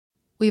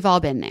We've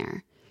all been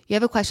there. You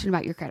have a question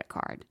about your credit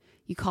card.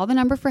 You call the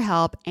number for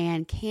help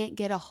and can't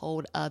get a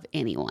hold of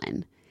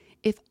anyone.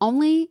 If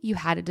only you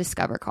had a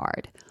Discover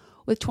card.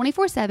 With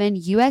 24/7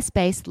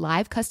 US-based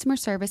live customer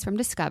service from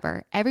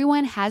Discover,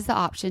 everyone has the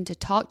option to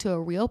talk to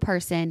a real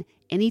person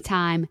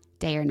anytime,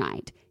 day or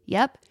night.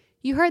 Yep,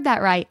 you heard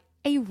that right,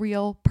 a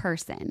real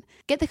person.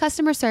 Get the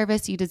customer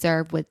service you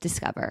deserve with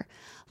Discover.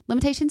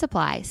 Limitations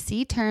apply.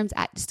 See terms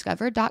at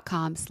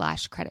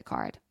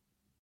discover.com/creditcard.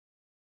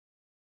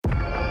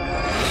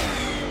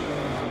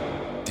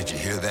 Did you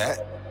hear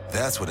that?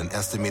 That's what an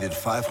estimated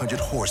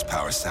 500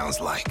 horsepower sounds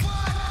like.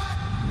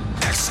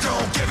 Next,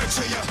 don't give it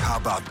to you. How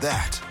about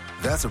that?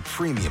 That's a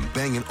premium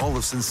Bang &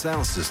 Olufsen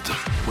sound system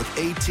with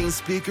 18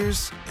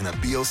 speakers and a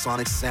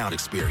Biosonic sound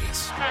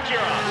experience. And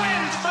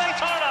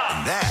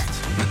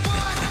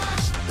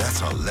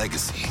that's our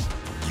legacy.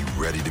 You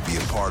ready to be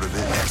a part of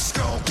it? Next,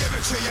 don't give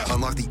it to you.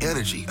 Unlock the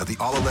energy of the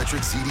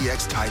all-electric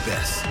ZDX Type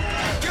S.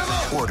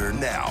 Order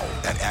now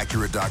at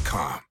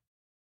Acura.com.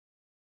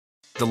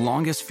 The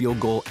longest field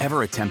goal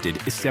ever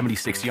attempted is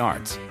 76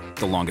 yards.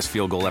 The longest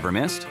field goal ever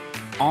missed?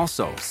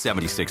 Also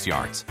 76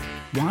 yards.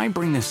 Why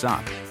bring this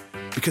up?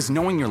 Because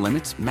knowing your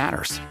limits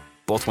matters,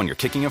 both when you're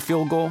kicking a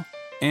field goal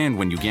and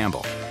when you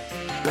gamble.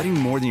 Betting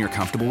more than you're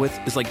comfortable with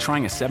is like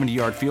trying a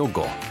 70-yard field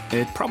goal.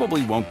 It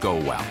probably won't go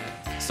well.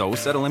 So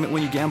set a limit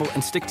when you gamble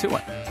and stick to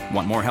it.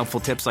 Want more helpful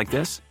tips like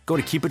this? Go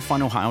to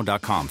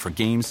keepitfunohio.com for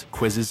games,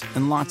 quizzes,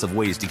 and lots of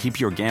ways to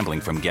keep your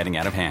gambling from getting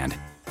out of hand.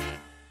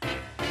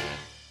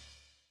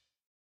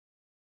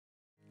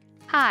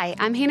 Hi,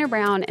 I'm Hannah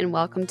Brown, and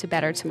welcome to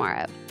Better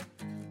Tomorrow.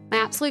 My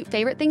absolute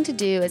favorite thing to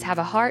do is have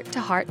a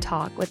heart-to-heart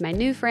talk with my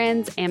new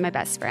friends and my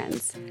best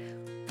friends,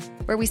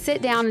 where we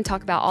sit down and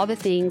talk about all the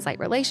things like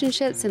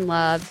relationships and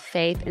love,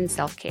 faith, and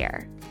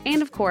self-care.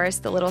 And of course,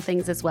 the little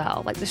things as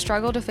well, like the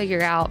struggle to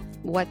figure out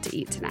what to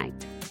eat tonight.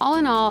 All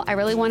in all, I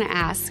really want to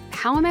ask,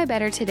 how am I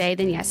better today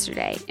than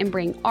yesterday? And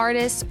bring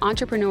artists,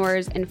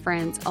 entrepreneurs, and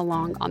friends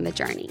along on the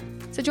journey.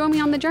 So join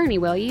me on the journey,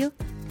 will you?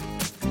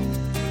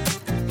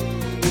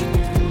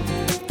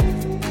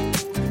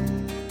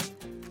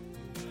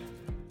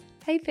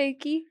 Hey,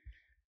 Pookie.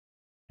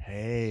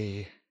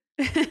 Hey.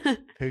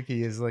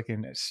 Pookie is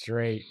looking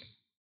straight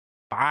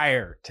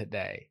fire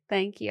today.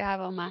 Thank you. I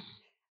have on my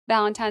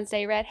Valentine's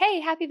Day red.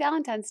 Hey, happy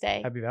Valentine's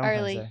Day. Happy Valentine's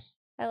early. Day.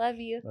 I love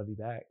you. Love you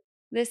back.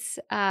 This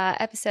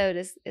episode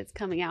is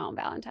coming out on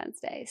Valentine's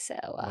Day. So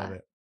Love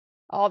it.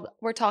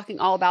 We're talking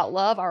all about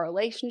love, our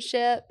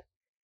relationship.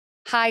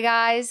 Hi,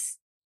 guys.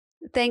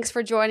 Thanks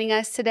for joining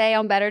us today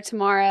on Better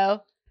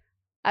Tomorrow.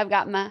 I've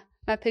got my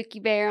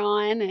Pookie Bear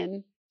on,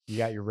 and you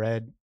got your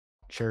red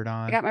shirt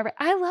on.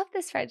 I love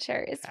this red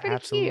shirt. It's pretty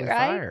Absolutely cute,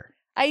 right? Fire.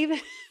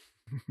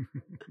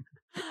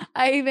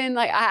 I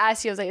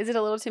asked you, I was like, is it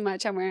a little too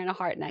much? I'm wearing a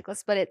heart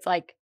necklace, but it's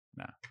like,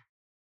 no,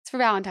 it's for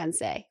Valentine's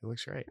Day. It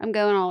looks great. I'm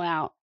going all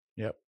out.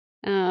 Yep.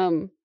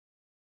 But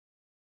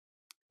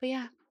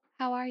yeah,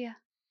 how are you?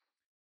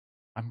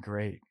 I'm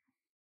great.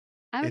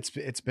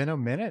 It's been a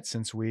minute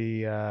since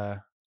we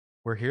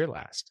were here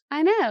last.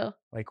 I know.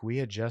 Like we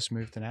had just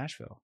moved to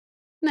Nashville.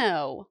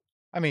 No.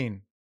 I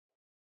mean,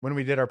 when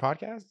we did our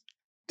podcast?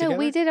 No, together?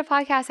 we did a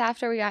podcast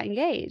after we got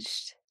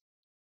engaged.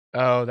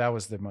 Oh, that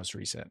was the most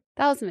recent.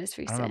 That was the most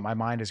recent. I don't know. My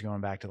mind is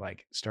going back to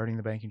like starting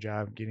the banking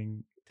job,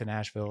 getting to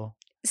Nashville.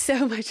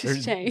 So much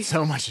has changed.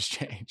 So much has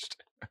changed.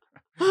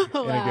 In a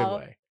good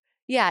way.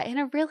 Yeah, in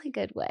a really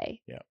good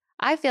way. Yeah.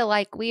 I feel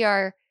like we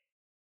are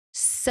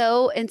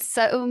so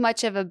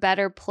much of a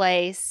better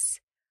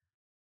place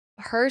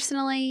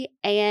personally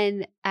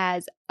and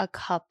as a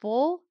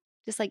couple,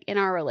 just like in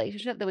our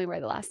relationship, than we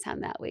were the last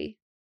time that we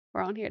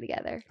were on here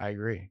together. I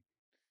agree.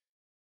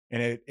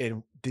 And it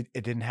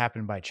didn't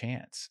happen by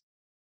chance.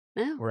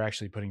 No. We're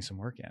actually putting some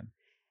work in.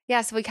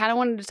 Yeah, so we kind of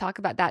wanted to talk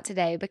about that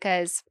today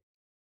because,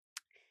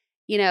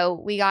 you know,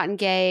 we got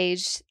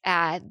engaged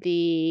at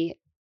the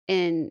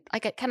end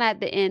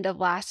of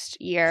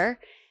last year,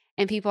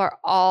 and people are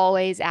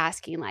always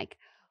asking like,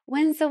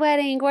 when's the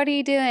wedding? What are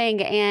you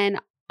doing?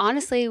 And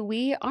honestly,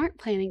 we aren't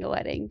planning a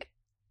wedding.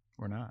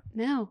 We're not.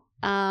 No.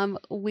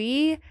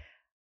 We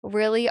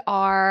really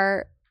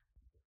are,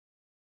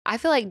 I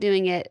feel like,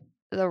 doing it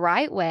the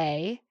right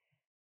way.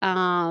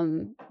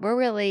 We're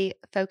really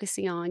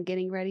focusing on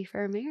getting ready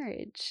for a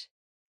marriage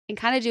and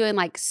kind of doing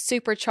like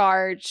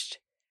supercharged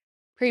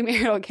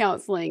premarital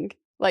counseling,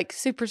 like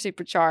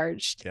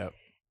supercharged. Yep.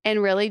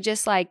 And really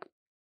just like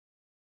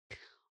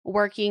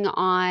working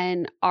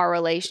on our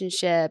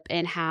relationship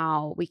and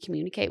how we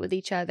communicate with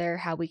each other,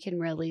 how we can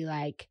really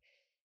like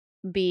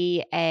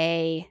be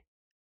a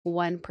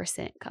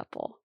 1%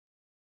 couple.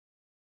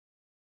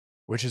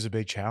 Which is a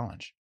big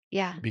challenge.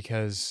 Yeah.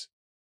 Because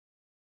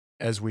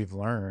as we've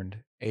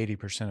learned,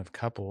 80% of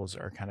couples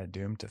are kind of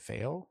doomed to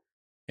fail.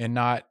 And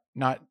not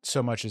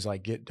so much as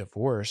like get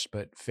divorced,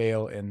 but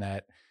fail in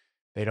that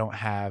they don't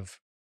have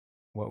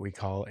what we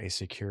call a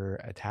secure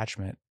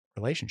attachment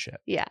relationship.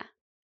 Yeah.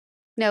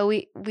 No,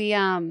 we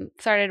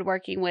started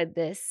working with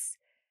this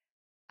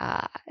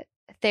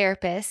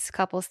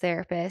couples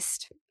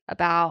therapist,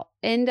 about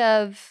end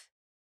of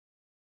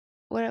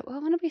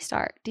when did we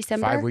start?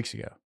 December? 5 weeks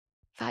ago.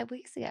 5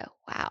 weeks ago.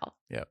 Wow.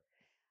 Yep.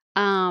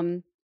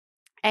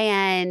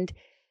 And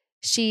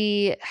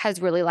she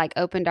has really like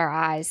opened our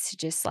eyes to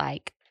just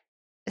like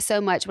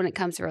so much when it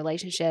comes to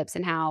relationships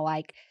and how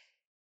like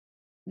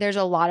there's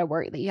a lot of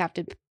work that you have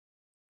to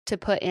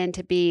put in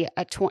to be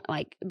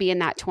be in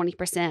that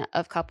 20%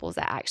 of couples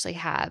that actually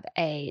have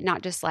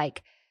not just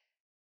like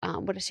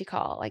what does she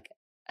call it? Like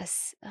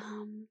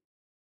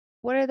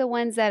what are the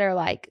ones that are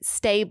like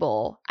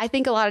stable? I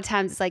think a lot of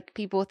times it's like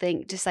people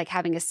think just like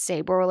having a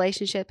stable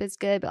relationship is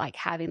good, but like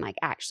having like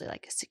actually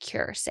like a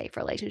secure, safe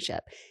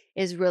relationship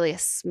is really a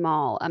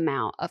small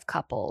amount of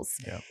couples.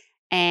 Yep.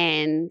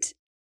 And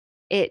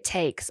it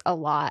takes a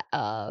lot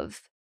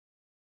of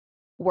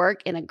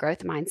work and a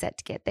growth mindset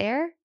to get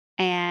there.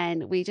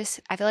 And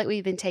I feel like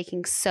we've been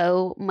taking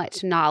so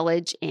much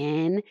knowledge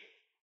in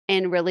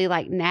and really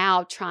like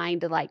now trying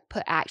to like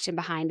put action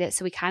behind it.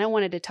 So we kind of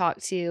wanted to talk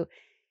to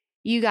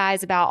you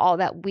guys about all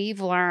that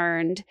we've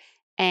learned.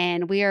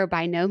 And we are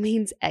by no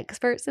means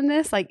experts in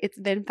this. Like it's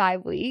been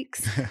 5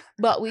 weeks,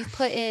 but we've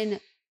put in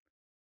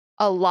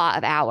a lot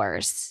of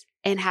hours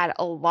and had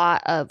a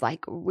lot of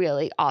like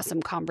really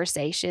awesome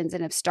conversations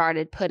and have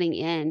started putting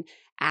in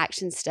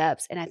action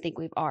steps. And I think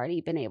we've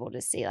already been able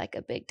to see like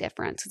a big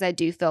difference because I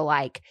do feel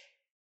like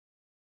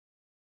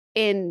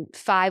in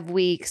 5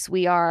 weeks,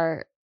 we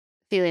are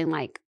feeling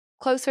like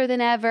closer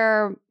than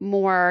ever,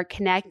 more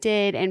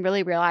connected, and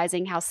really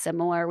realizing how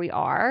similar we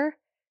are.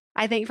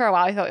 I think for a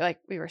while, we felt like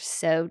we were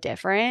so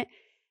different.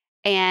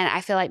 And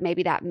I feel like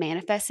maybe that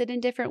manifested in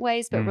different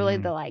ways, but really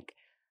the like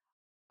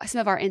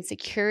some of our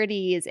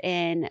insecurities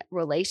in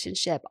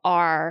relationship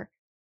are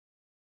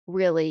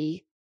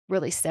really,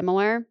 really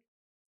similar.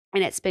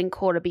 And it's been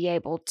cool to be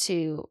able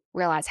to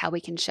realize how we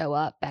can show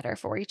up better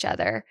for each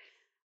other.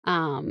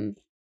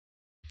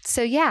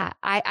 So yeah,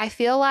 I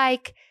feel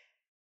like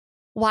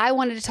why I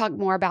wanted to talk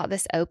more about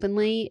this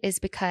openly is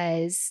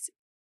because,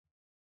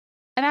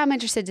 and I'm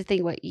interested to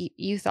think what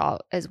you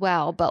thought as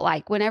well, but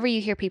like whenever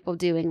you hear people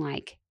doing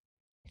like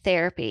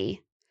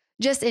therapy,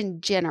 just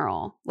in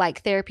general,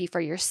 like therapy for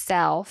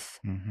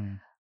yourself,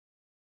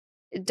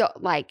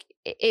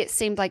 it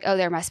seems like, oh,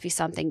 there must be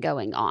something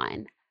going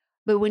on.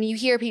 But when you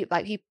hear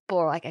people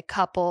or like a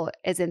couple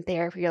is in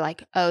therapy, you're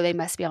like, oh, they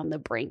must be on the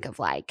brink of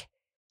like,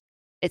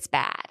 it's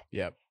bad.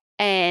 Yep.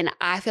 And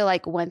I feel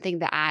like one thing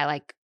that I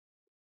like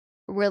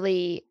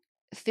really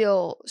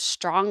feel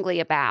strongly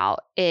about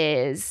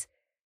is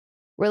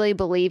really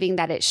believing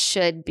that it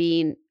should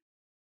be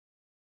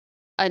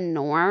a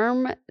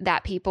norm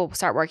that people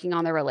start working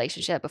on their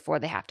relationship before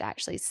they have to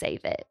actually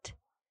save it.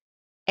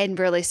 And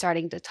really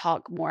starting to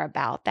talk more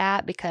about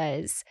that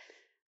because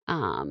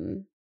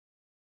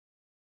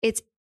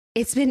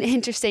it's been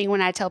interesting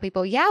when I tell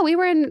people, yeah, we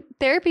were in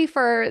therapy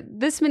for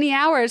this many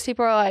hours.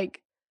 People are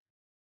like,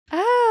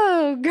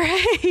 oh,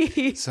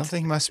 great.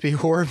 Something must be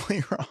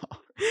horribly wrong.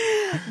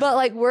 But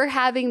like we're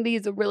having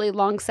these really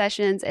long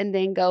sessions and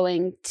then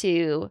going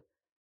to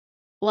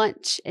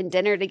lunch and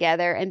dinner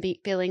together and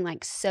feeling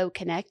like so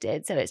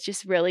connected. So it's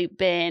just really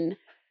been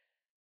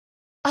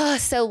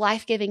so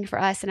life-giving for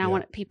us. And I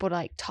want people to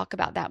like talk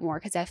about that more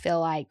because I feel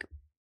like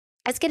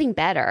it's getting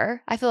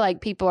better. I feel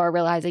like people are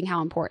realizing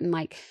how important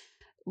like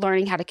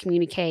learning how to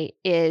communicate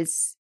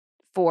is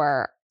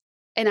for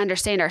and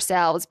understand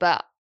ourselves,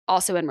 but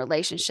also in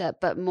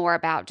relationship, but more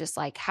about just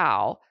like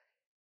how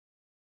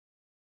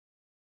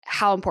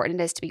important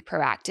it is to be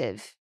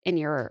proactive in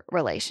your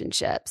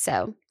relationship.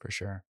 So for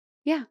sure.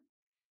 Yeah.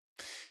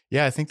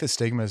 Yeah. I think the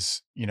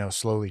stigma's,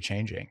 slowly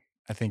changing.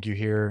 I think you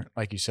hear,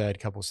 like you said,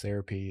 couples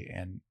therapy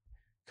and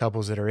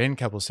couples that are in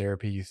couples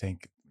therapy, you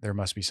think there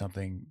must be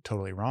something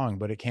totally wrong,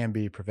 but it can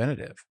be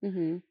preventative.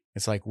 Mm-hmm.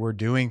 It's like we're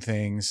doing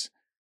things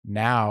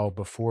now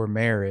before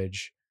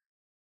marriage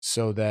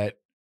so that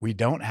we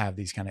don't have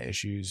these kind of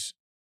issues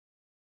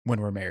when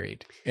we're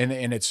married. And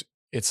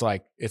it's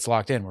like, it's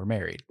locked in. We're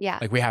married. Yeah.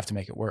 Like we have to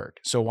make it work.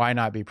 So why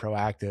not be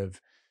proactive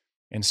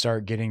and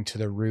start getting to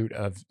the root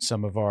of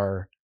some of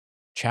our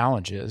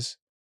challenges,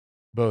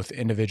 both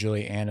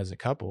individually and as a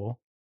couple,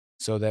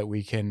 so that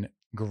we can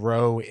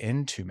grow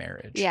into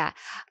marriage. Yeah.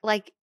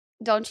 Like,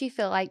 don't you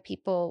feel like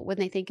people, when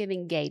they think of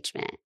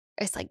engagement,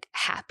 it's like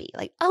happy,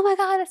 like, oh my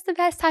God, that's the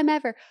best time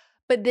ever.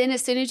 But then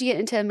as soon as you get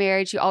into a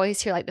marriage, you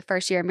always hear like the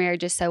first year of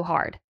marriage is so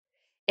hard.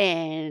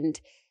 And,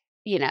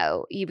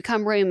 you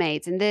become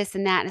roommates and this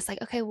and that. And it's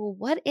like, okay, well,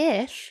 what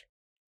if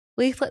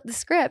we flip the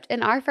script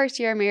and our first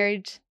year of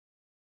marriage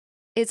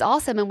is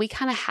awesome and we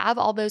kind of have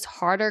all those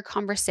harder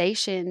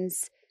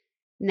conversations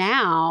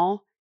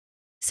now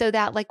so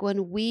that like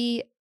when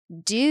we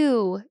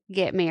do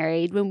get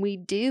married, when we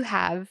do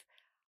have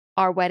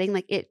our wedding,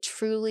 like it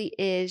truly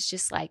is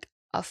just like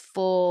a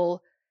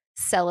full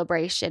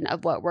celebration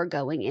of what we're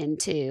going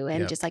into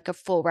and just like a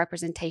full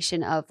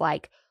representation of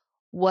like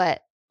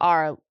what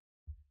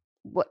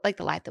like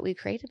the life that we've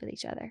created with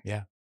each other.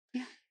 Yeah.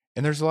 Yeah.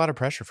 And there's a lot of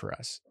pressure for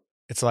us.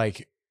 It's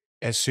like,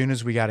 as soon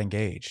as we got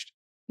engaged,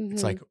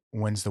 it's like,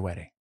 when's the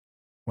wedding?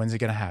 When's it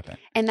going to happen?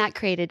 And that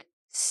created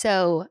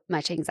so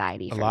much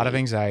anxiety A for lot of me.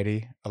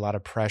 anxiety, a lot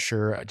of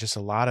pressure, just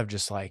a lot of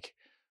just like,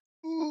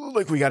 "Ooh,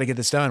 like we got to get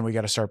this done. We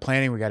got to start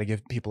planning. We got to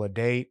give people a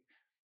date."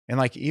 And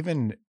like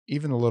even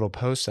the little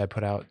posts I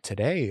put out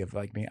today of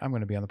like me, I'm going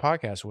to be on the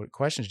podcast. What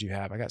questions do you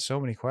have? I got so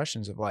many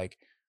questions of like,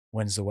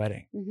 when's the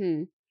wedding?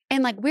 Mm-hmm.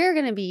 And like we're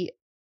going to be,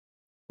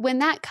 when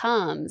that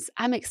comes,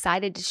 I'm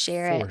excited to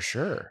share it. For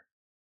sure.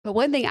 But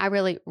one thing I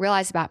really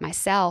realized about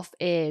myself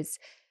is,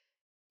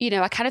 you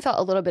know, I kind of felt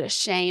a little bit of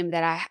shame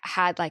that I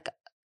had like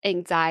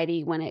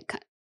anxiety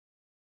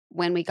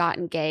when we got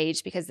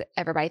engaged, because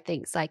everybody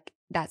thinks like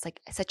that's like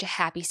such a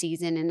happy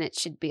season and it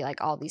should be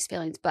like all these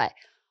feelings. But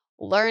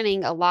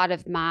learning a lot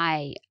of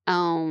my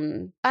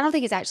own, I don't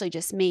think it's actually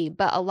just me,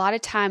 but a lot of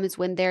times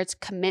when there's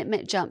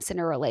commitment jumps in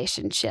a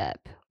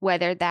relationship,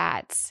 whether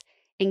that's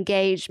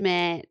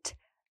engagement,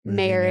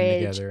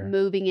 marriage,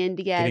 moving in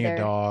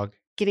together,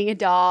 getting a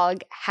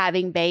dog,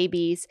 having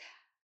babies,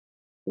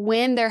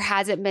 when there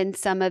hasn't been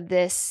some of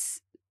this,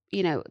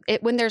 you know,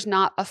 when there's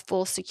not a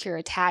full secure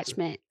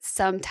attachment,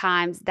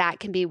 sometimes that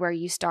can be where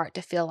you start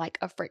to feel like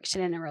a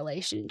friction in a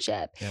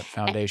relationship. Yeah,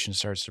 foundation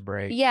starts to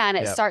break. Yeah, and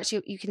it starts,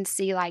 you can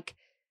see like,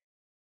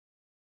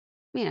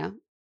 you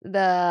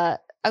know,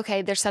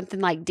 okay, there's something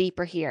like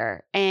deeper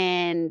here.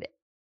 And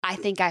I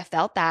think I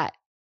felt that,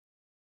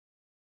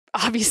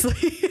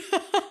 obviously.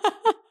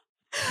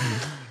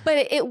 But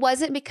it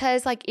wasn't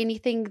because like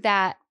anything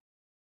that,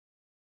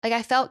 like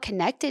I felt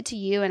connected to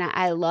you and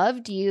I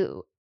loved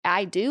you.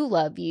 I do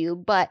love you,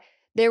 but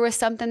there was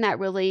something that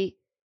really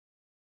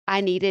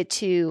I needed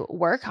to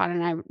work on,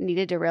 and I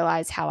needed to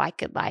realize how I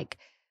could like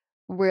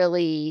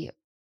really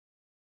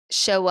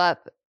show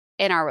up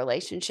in our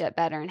relationship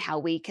better and how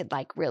we could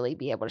like really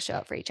be able to show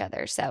up for each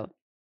other. So,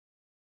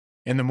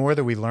 and the more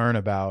that we learn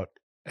about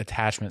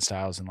attachment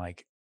styles and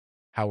like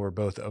how we're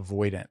both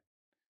avoidant,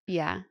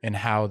 yeah, and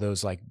how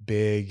those like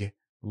big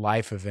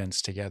life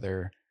events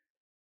together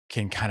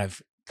can kind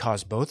of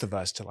cause both of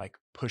us to like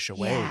push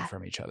away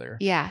from each other.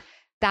 Yeah.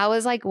 That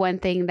was like one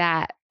thing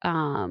that,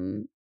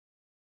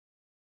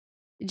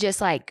 just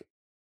like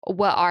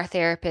what our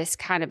therapist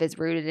kind of is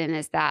rooted in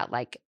is that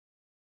like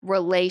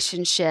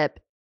relationship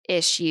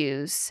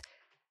issues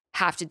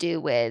have to do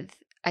with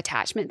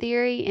attachment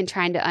theory and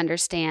trying to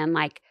understand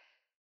like,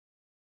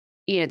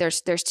 you know,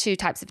 there's two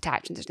types of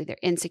attachments. There's either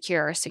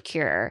insecure or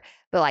secure,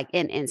 but like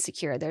in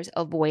insecure, there's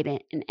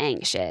avoidant and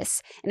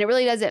anxious. And it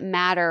really doesn't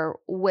matter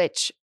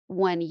which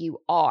one you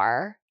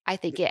are. I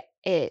think it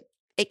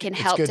can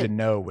help. It's good to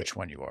know which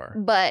one you are,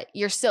 but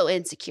you're still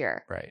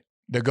insecure. Right.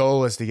 The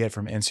goal is to get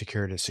from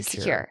insecure to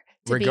secure,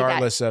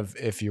 regardless of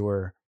if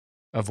you're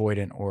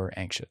avoidant or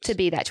anxious. To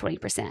be that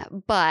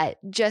 20%. But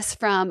just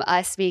from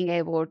us being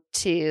able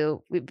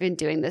to, we've been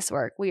doing this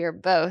work, we are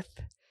both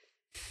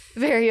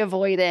very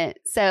avoidant.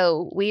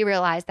 So we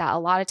realize that a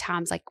lot of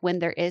times, like when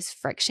there is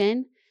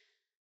friction,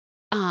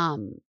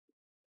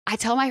 I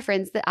told my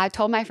friends this,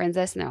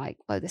 and they're like,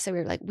 "Whoa, this is so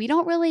weird." Like, we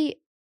don't really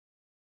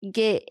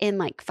get in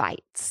like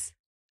fights,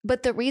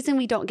 but the reason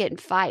we don't get in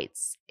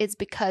fights is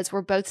because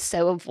we're both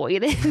so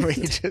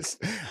avoidant.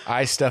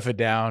 I stuff it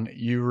down,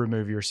 you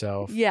remove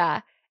yourself.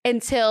 Yeah,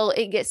 until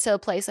it gets to a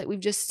place like we've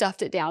just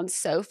stuffed it down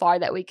so far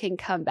that we can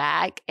come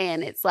back,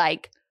 and it's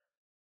like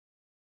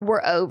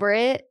we're over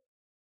it,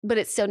 but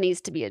it still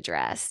needs to be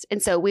addressed.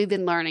 And so we've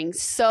been learning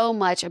so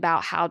much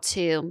about how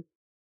to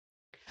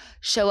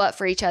show up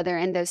for each other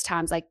in those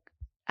times, like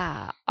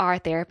our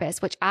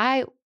therapist, which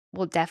I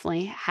will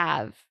definitely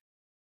have.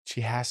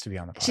 She has to be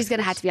on the podcast. She's going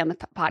to have to be on the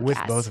podcast. With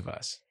both of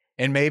us.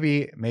 And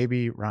maybe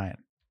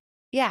Ryan.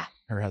 Yeah.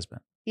 Her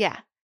husband. Yeah.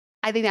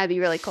 I think that'd be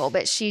really cool.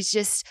 But she's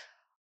just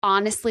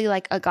honestly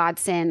like a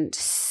godsend.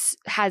 She's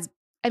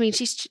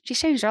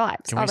changed our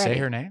lives. Can we say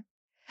her name?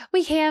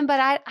 We can,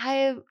 but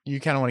I you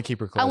kind of want to keep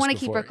her close. I want to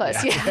keep her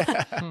close.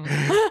 Yeah.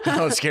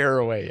 Don't scare her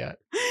away yet.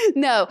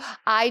 No,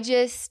 I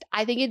think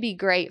it'd be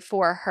great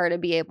for her to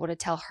be able to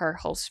tell her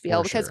whole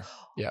spiel because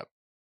yep.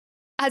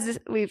 As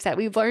we've said,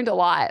 we've learned a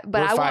lot,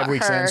 but we're 5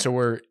 weeks in, so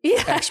we're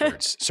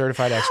experts,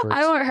 certified experts.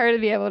 I want her to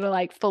be able to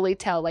like fully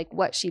tell like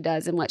what she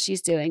does and what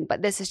she's doing,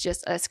 but this is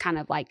just us kind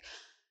of like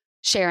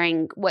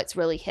sharing what's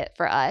really hit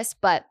for us.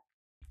 But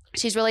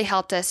she's really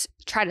helped us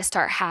try to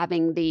start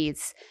having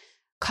these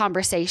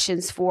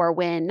conversations for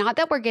when, not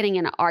that we're getting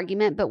in an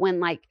argument, but when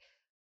like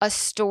a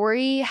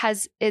story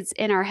is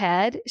in our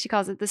head. She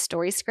calls it the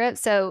story script.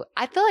 So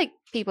I feel like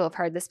people have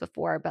heard this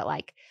before, but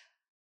like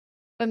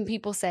when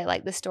people say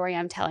like the story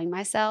I'm telling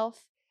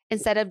myself,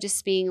 instead of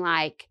just being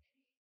like,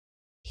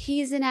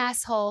 he's an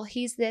asshole,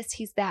 he's this,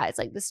 he's that. It's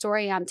like the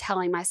story I'm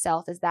telling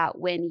myself is that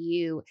when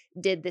you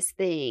did this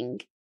thing,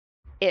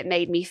 it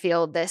made me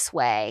feel this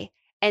way.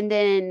 And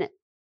then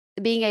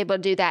being able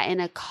to do that in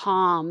a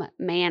calm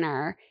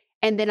manner,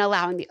 and then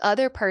allowing the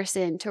other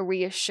person to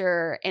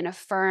reassure and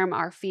affirm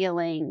our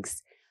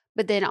feelings,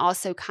 but then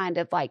also kind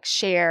of like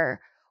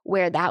share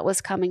where that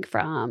was coming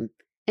from.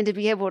 And to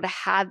be able to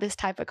have this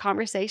type of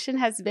conversation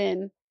has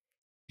been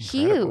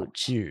incredible.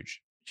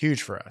 Huge.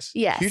 Huge for us.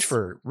 Yes. Huge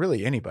for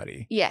really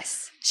anybody.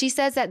 Yes. She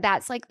says that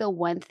that's like the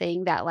one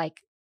thing that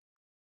like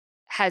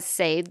has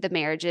saved the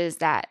marriages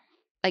that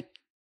like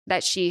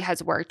that she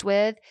has worked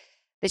with,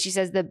 that she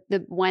says the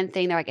one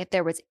thing, they're like, if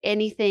there was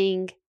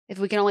anything, if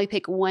we can only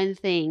pick one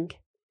thing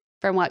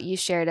from what you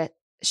shared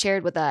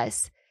with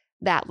us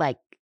that like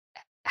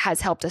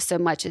has helped us so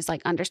much, is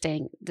like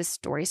understanding the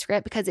story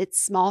script, because it's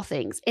small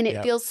things. And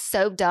it feels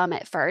so dumb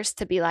at first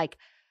to be like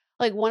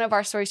one of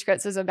our story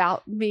scripts was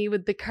about me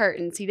with the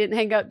curtains. He didn't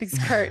hang up these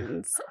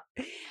curtains.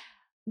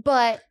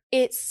 But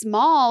it's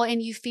small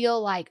and you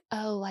feel like,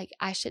 oh, like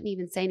I shouldn't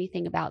even say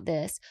anything about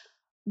this.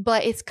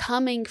 But it's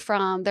coming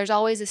from, there's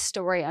always a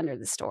story under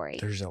the story.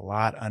 There's a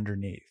lot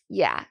underneath.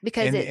 Yeah.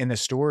 Because in the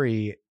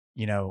story,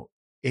 you know,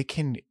 it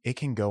can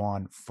go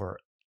on for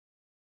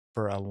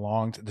a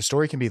long, the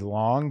story can be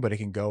long, but it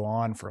can go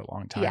on for a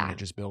long time. Yeah. And it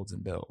just builds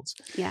and builds.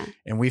 Yeah.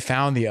 And we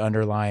found the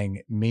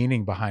underlying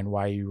meaning behind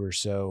why you were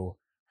so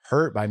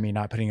hurt by me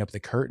not putting up the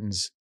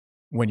curtains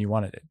when you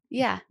wanted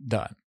it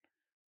done.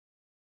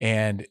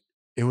 And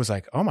it was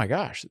like, oh my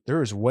gosh, there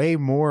was way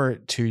more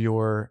to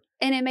your,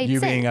 and it made you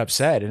sense. being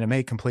upset, and it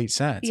made complete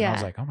sense. Yeah. And I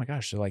was like, oh my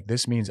gosh, so like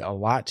this means a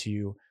lot to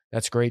you.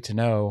 That's great to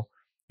know.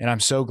 And I'm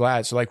so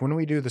glad. So like when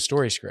we do the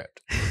story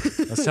script,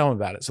 let's tell them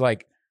about it. So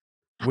like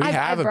we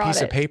have a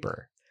piece of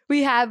paper.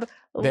 We have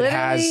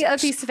literally a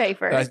piece of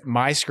paper.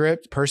 My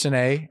script, person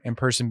A and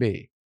person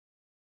B.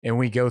 And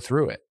we go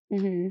through it.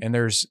 Mm-hmm. And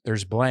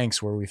there's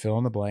blanks where we fill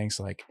in the blanks.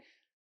 Like,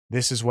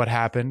 this is what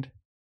happened.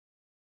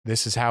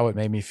 This is how it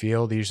made me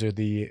feel. These are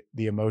the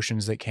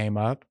emotions that came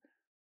up.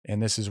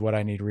 And this is what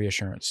I need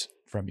reassurance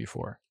from you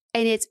for.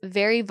 And it's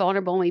very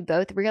vulnerable. And we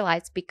both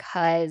realized,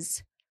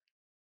 because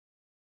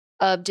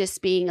of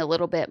just being a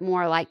little bit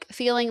more like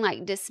feeling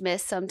like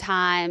dismissed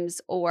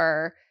sometimes,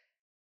 or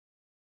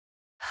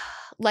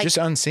like just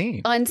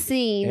unseen,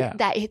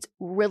 that it's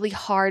really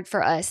hard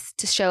for us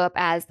to show up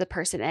as the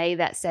person A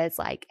that says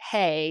like,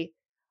 hey,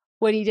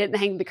 when you didn't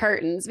hang the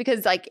curtains,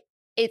 because like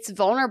it's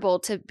vulnerable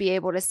to be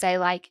able to say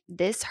like,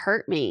 this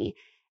hurt me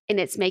and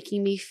it's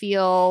making me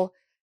feel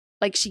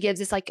like. She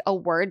gives us like a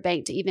word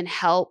bank to even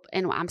help.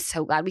 And I'm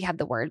so glad we have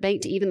the word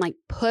bank to even like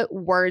put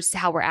words to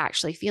how we're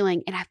actually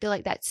feeling. And I feel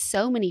like that's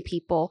so many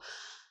people.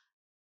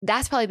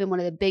 That's probably been one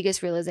of the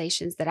biggest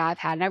realizations that I've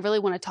had. And I really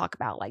want to talk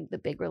about like the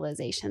big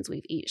realizations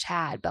we've each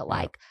had, but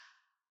like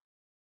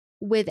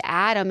with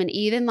Adam, and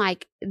even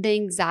like the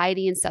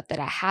anxiety and stuff that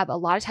I have, a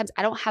lot of times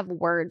I don't have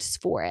words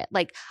for it.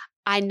 Like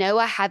I know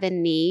I have a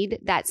need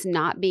that's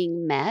not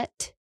being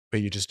met,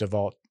 but you just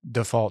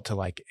default to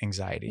like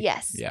anxiety.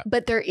 Yes. Yeah.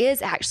 But there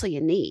is actually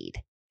a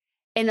need.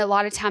 And a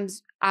lot of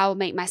times I'll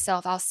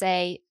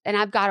say, and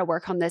I've got to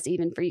work on this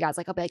even for you guys.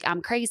 Like I'll be like,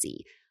 I'm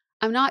crazy.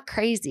 I'm not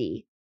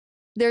crazy.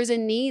 There's a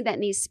need that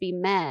needs to be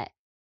met.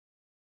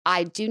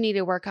 I do need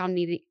to work on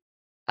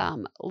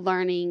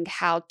learning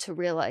how to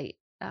really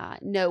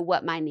know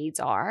what my needs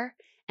are.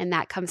 And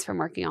that comes from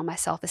working on my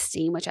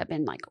self-esteem, which I've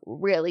been like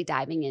really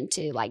diving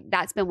into. Like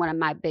that's been one of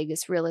my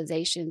biggest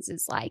realizations,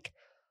 is like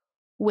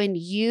when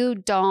you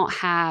don't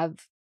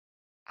have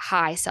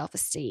high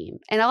self-esteem,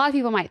 and a lot of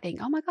people might think,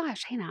 oh my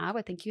gosh, Hannah, I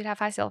would think you'd have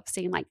high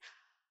self-esteem. Like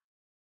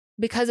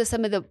because of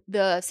some of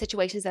the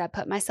situations that I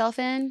put myself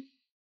in.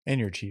 And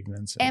your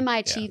achievements. And my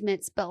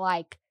achievements. But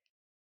like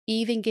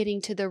even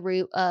getting to the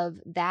root of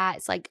that,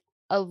 it's like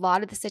a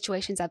lot of the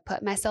situations I've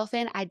put myself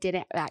in, I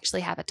didn't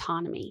actually have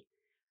autonomy.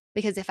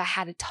 Because if I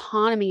had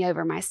autonomy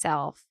over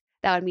myself,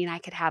 that would mean I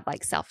could have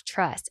like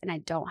self-trust, and I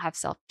don't have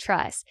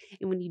self-trust.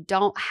 And when you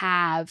don't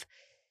have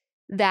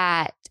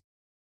that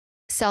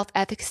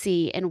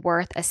self-efficacy and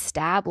worth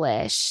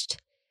established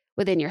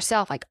within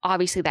yourself, like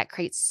obviously that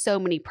creates so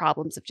many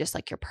problems of just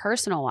like your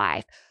personal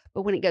life.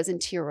 But when it goes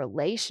into your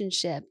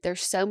relationship,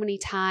 there's so many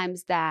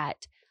times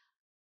that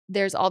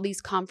there's all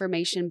these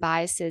confirmation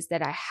biases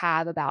that I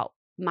have about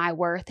my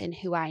worth and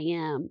who I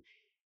am,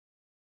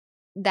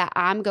 that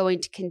I'm going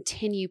to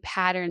continue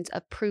patterns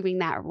of proving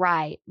that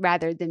right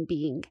rather than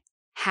being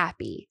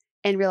happy,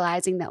 and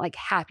realizing that like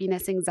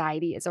happiness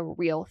anxiety is a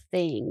real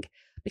thing,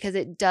 because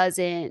if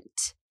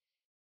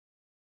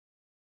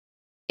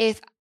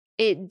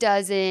it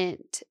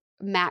doesn't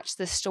match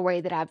the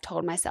story that I've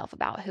told myself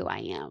about who I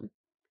am.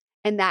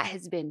 And that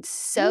has been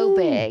so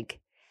big.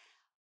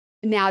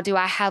 Now, do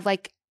I have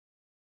like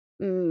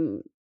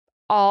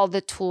all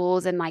the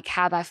tools, and like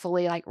have I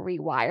fully like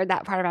rewired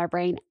that part of my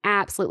brain?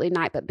 Absolutely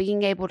not. But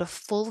being able to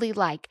fully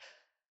like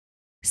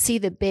see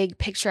the big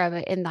picture of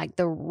it and like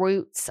the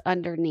roots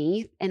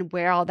underneath and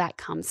where all that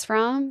comes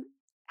from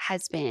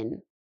has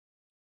been,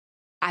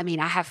 I mean,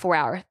 I have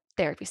 4-hour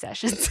therapy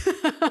sessions.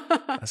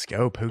 Let's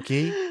go,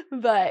 Pookie.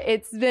 But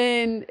it's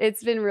been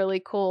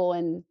really cool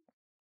and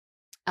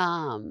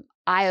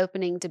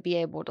eye-opening to be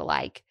able to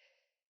like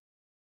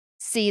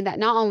see that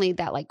not only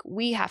that like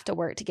we have to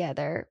work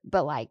together,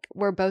 but like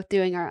we're both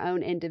doing our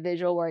own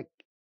individual work,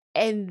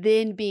 and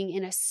then being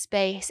in a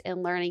space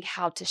and learning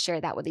how to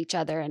share that with each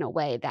other in a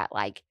way that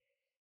like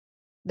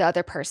the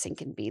other person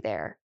can be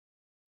there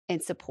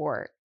and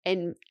support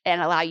and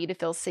allow you to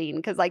feel seen.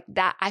 Because like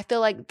that, I feel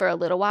like for a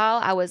little while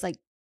I was like,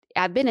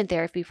 I've been in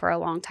therapy for a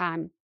long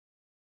time,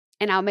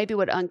 and I maybe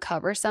would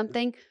uncover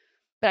something,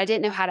 but I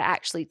didn't know how to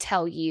actually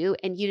tell you,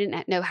 and you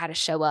didn't know how to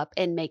show up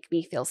and make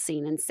me feel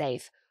seen and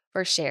safe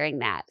for sharing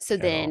that. So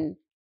then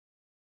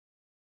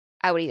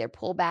I would either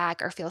pull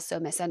back or feel so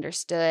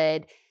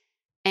misunderstood.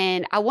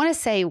 And I want to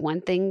say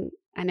one thing.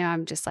 I know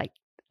I'm just like,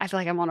 I feel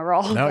like I'm on a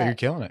roll. No, but you're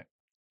killing it.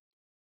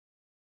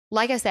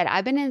 like I said,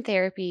 I've been in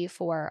therapy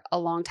for a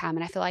long time,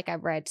 and I feel like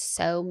I've read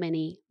so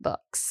many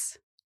books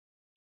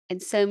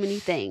and so many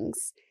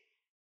things.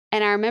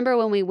 And I remember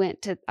when we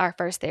went to our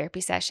first therapy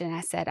session,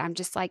 I said, I'm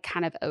just like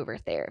kind of over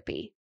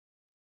therapy.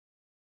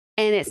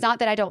 And it's not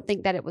that I don't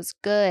think that it was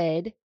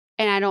good.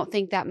 And I don't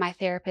think that my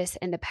therapists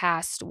in the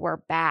past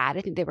were bad.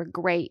 I think they were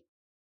great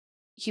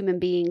human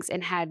beings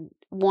and had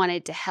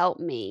wanted to help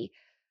me.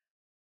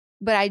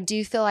 But I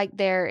do feel like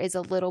there is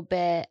a little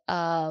bit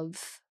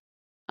of,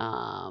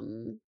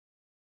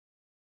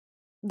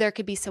 there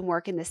could be some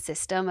work in the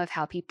system of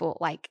how people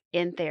like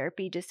in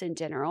therapy, just in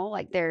general,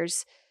 like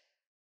there's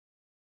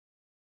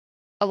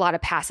a lot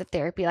of passive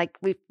therapy. Like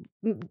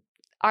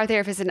our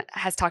therapist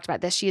has talked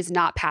about this. She is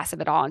not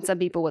passive at all. And some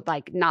people would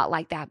like not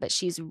like that, but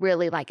she's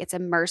really like, it's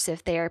immersive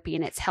therapy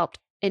and it's helped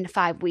in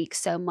 5 weeks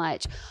so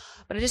much.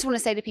 But I just want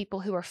to say to people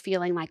who are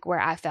feeling like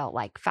where I felt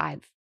like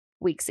 5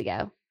 weeks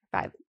ago,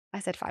 I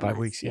said 5 months.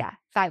 Weeks. Yeah.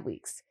 5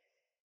 weeks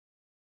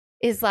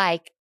is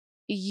like,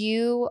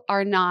 you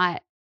are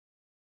not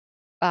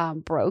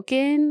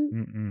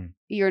broken.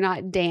 You're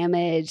not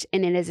damaged,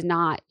 and it is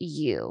not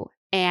you.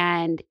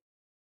 And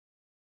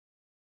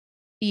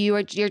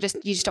you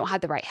just don't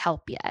have the right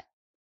help yet.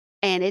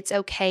 And it's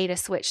okay to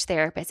switch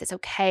therapists. It's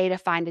okay to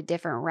find a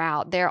different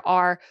route. There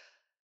are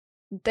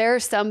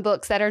some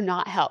books that are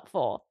not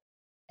helpful.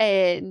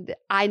 And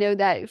I know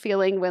that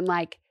feeling when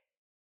like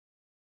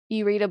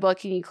you read a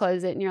book and you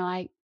close it and you're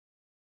like,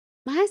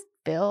 I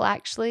feel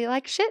actually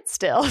like shit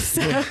still.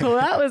 So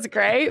that was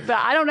great, but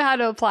I don't know how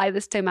to apply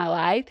this to my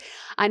life.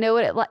 I know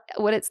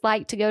what it's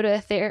like to go to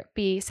a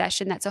therapy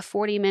session that's a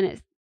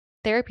 40-minute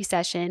therapy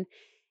session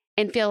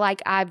and feel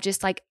like I've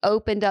just like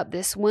opened up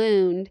this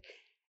wound.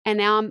 And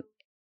now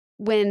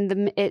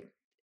when it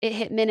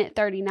hit minute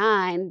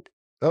 39.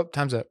 Oh,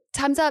 time's up.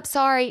 Time's up,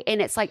 sorry.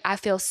 And it's like I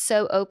feel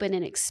so open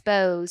and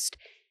exposed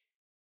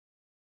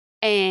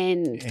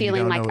and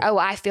feeling like, oh,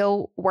 I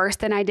feel worse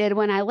than I did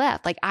when I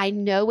left. Like I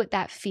know what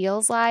that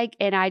feels like.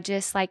 And I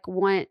just like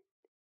and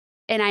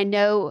I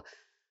know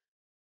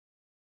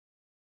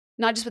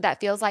not just what that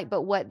feels like,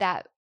 but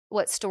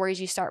what stories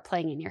you start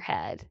playing in your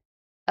head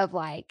of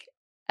like,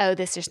 oh,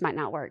 this just might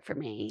not work for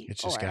me.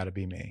 It's just got to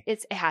be me.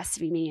 It has to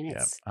be me. And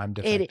I'm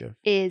defective.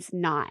 It is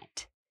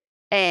not.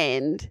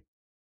 And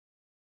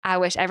I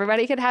wish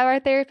everybody could have our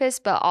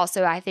therapist, but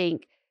also I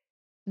think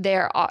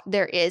there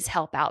is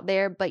help out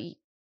there, but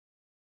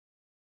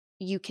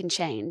you can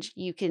change.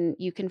 You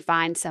can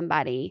find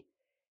somebody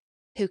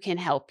who can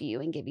help you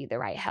and give you the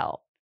right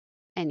help,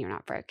 and you're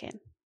not broken.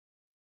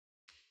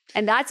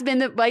 And that's been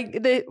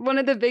one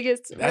of the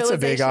biggest. That's a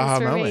big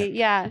aha moment. Me.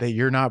 Yeah, that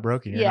you're not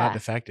broken. You're not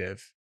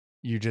defective.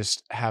 You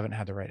just haven't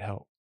had the right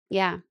help.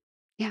 Yeah.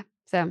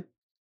 So,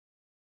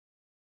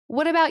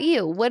 what about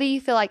you? What do you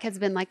feel like has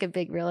been like a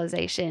big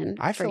realization?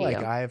 I feel like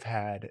I've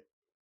had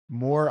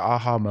more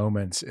aha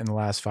moments in the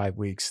last 5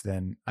 weeks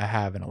than I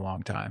have in a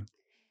long time.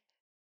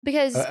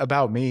 Because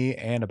about me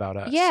and about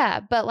us. Yeah,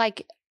 but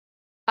like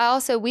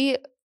you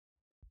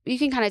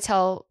can kind of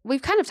tell,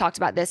 we've kind of talked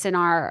about this in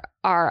our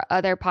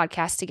other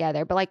podcast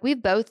together, but like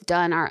we've both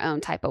done our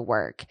own type of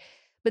work.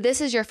 But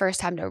this is your first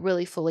time to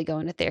really fully go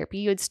into therapy.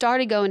 You had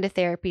started going to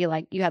therapy,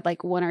 like you had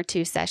like 1 or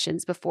 2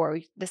 sessions before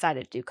we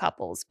decided to do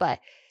couples, but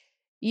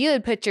you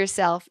had put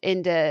yourself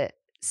into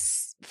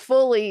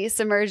fully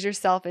submerge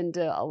yourself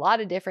into a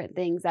lot of different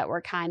things that were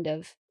kind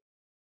of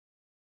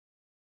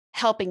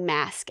helping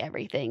mask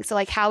everything. So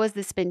like, how has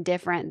this been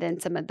different than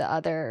some of the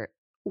other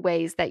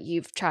ways that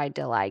you've tried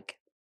to like,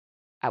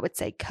 I would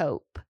say,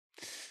 cope?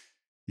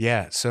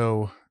 Yeah.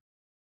 So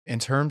in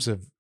terms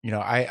of,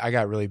 I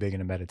got really big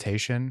into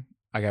meditation.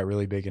 I got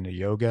really big into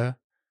yoga.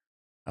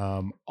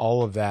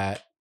 All of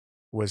that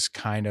was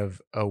kind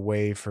of a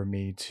way for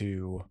me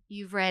to.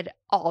 You've read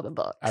all the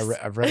books.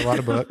 I've read a lot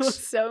of books.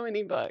 So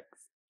many books.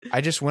 I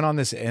just went on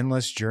this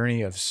endless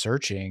journey of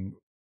searching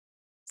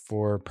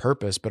for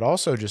purpose, but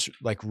also just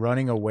like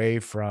running away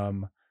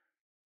from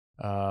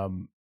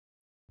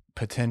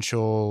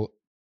potential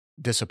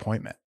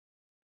disappointment.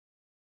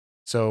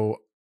 So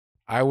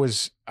I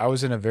was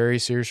in a very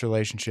serious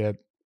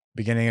relationship,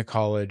 beginning of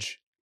college.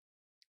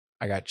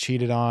 I got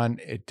cheated on.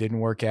 It didn't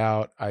work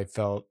out. I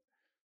felt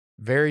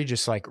very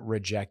just like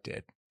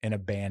rejected and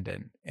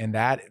abandoned. And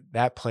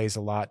that plays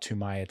a lot to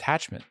my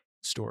attachment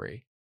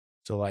story.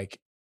 So like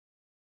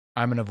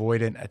I'm an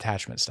avoidant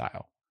attachment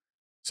style.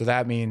 So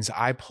that means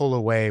I pull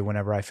away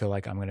whenever I feel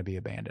like I'm going to be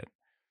abandoned.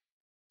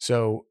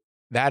 So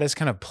that has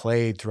kind of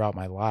played throughout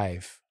my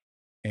life.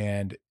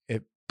 And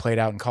it played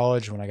out in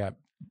college when I got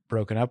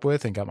broken up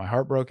with and got my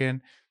heart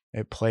broken.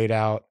 It played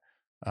out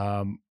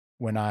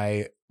when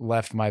I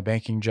left my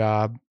banking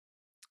job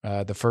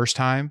the first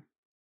time.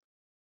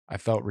 I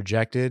felt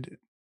rejected.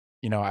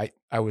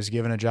 I was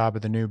given a job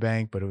at the new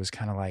bank, but it was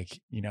kind of like,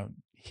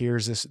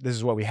 here's this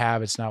is what we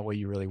have. It's not what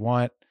you really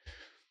want.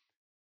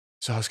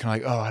 So I was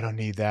kind of like, oh, I don't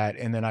need that.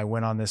 And then I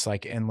went on this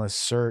like endless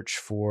search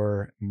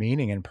for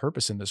meaning and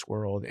purpose in this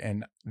world.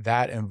 And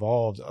that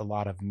involved a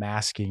lot of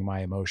masking my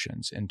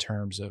emotions in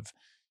terms of,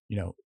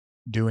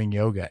 doing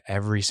yoga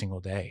every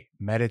single day,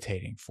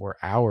 meditating for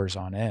hours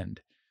on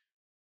end,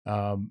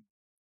 kind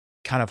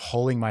of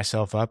holding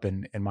myself up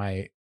in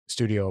my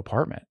studio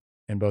apartment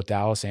in both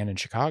Dallas and in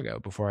Chicago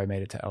before I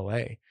made it to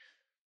LA.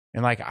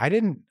 And like,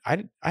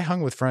 I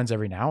hung with friends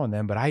every now and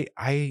then, but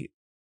I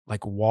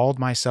like walled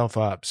myself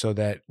up so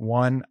that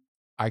one,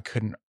 I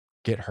couldn't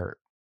get hurt,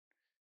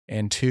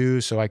 and two,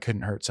 so I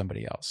couldn't hurt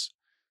somebody else.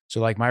 So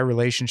like my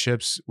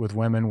relationships with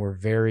women were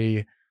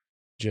very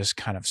just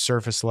kind of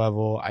surface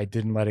level. I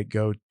didn't let it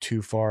go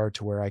too far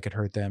to where I could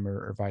hurt them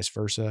or vice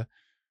versa.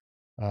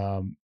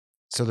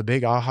 So the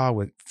big aha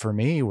for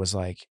me was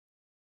like,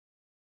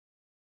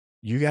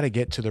 you got to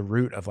get to the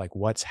root of like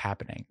what's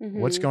happening,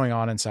 what's going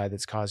on inside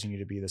that's causing you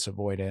to be this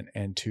avoidant,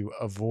 and to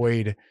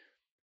avoid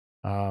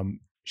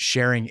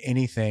sharing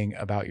anything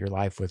about your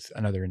life with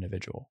another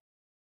individual.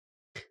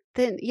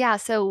 Then, yeah.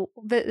 So,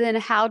 but then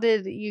how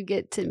did you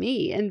get to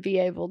me and be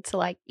able to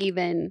like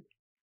even,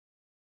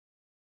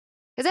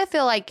 because I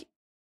feel like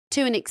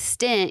to an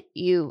extent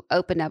you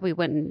opened up, we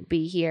wouldn't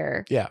be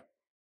here. Yeah.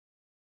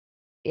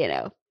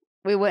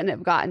 We wouldn't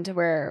have gotten to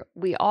where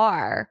we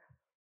are.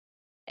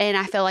 And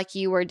I feel like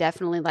you were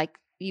definitely like,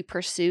 you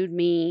pursued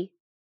me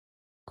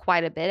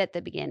quite a bit at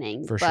the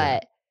beginning. For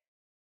but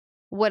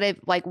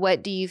sure.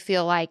 what do you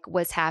feel like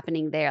was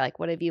happening there? Like,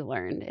 what have you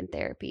learned in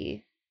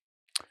therapy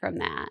from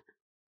that?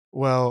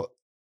 Well,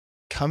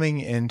 coming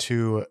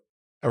into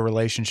a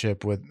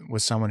relationship with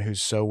someone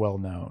who's so well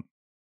known,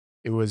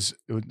 there was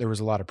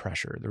a lot of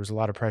pressure. There was a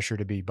lot of pressure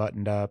to be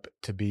buttoned up,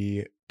 to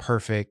be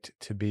perfect,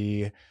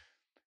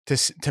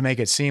 to make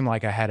it seem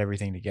like I had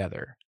everything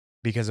together.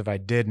 Because if I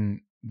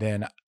didn't,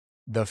 then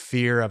the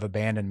fear of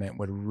abandonment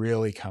would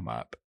really come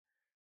up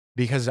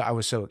because I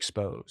was so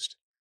exposed.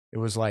 It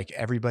was like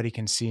everybody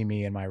can see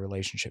me in my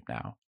relationship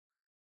now.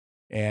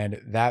 And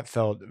that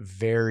felt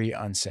very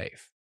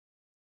unsafe.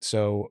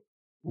 So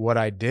what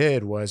I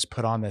did was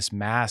put on this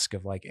mask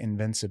of like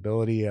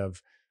invincibility,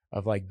 of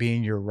like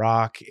being your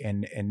rock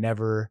and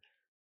never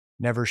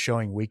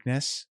showing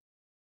weakness.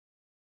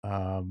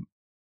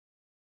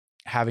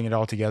 Having it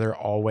all together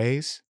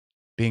always,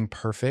 being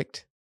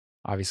perfect,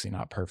 obviously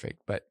not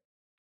perfect, but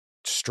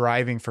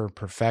striving for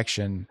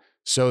perfection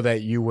so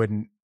that you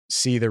wouldn't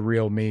see the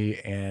real me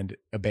and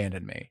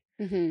abandon me.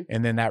 Mm-hmm.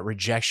 And then that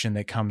rejection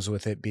that comes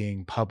with it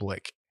being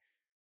public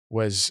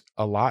was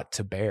a lot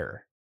to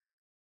bear.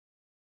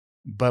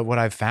 But what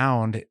I've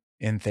found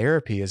in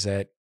therapy is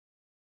that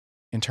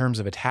in terms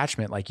of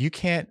attachment, like you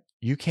can't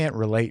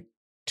relate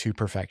to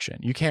perfection.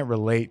 You can't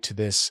relate to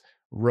this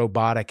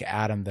robotic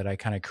atom that I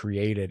kind of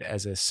created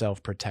as a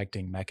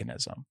self-protecting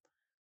mechanism.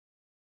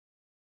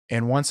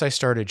 And once I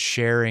started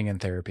sharing in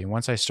therapy,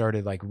 once I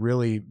started like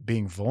really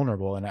being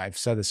vulnerable, and I've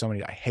said this so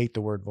many, I hate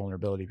the word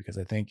vulnerability because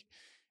I think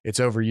it's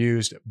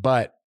overused,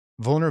 but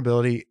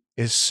vulnerability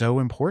is so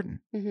important.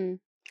 Mm-hmm.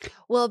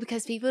 Well,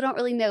 because people don't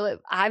really know it.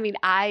 I mean,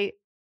 I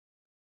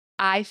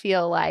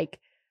feel like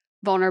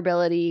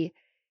vulnerability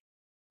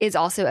is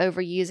also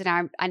overused.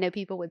 And I know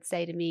people would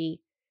say to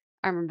me,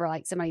 I remember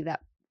like somebody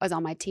that was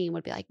on my team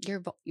would be like,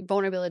 your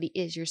vulnerability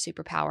is your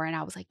superpower. And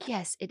I was like,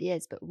 yes, it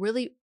is. But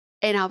really,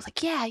 and I was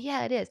like,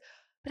 yeah, it is.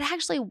 But it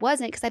actually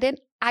wasn't, because I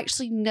didn't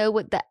actually know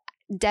what the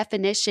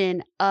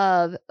definition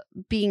of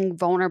being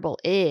vulnerable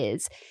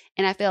is.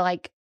 And I feel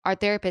like our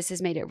therapist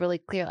has made it really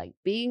clear, like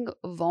being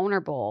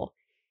vulnerable,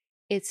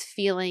 it's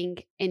feeling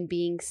and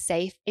being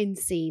safe and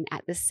seen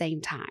at the same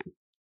time.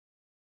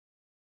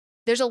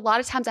 There's a lot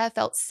of times I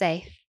felt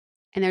safe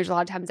and there's a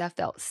lot of times I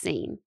felt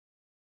seen.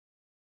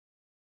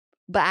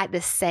 But at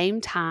the same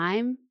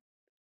time,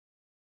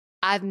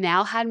 I've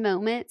now had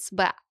moments,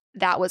 but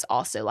that was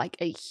also like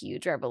a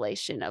huge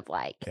revelation of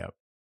like, yep.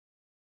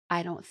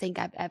 I don't think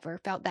I've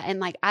ever felt that. And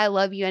like, I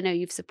love you. I know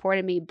you've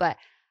supported me, but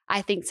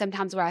I think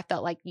sometimes where I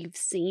felt like you've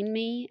seen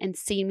me and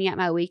seen me at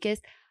my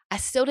weakest, I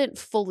still didn't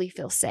fully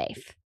feel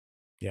safe.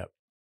 Yep.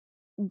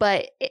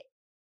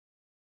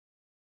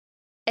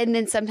 And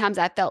then sometimes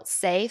I felt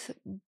safe,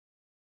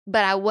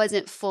 but I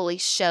wasn't fully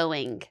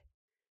showing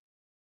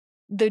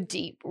the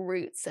deep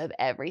roots of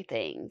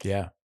everything.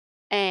 Yeah.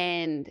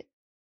 And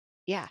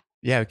yeah.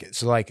 Yeah.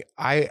 So like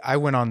I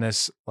went on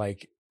this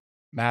like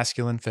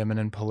masculine,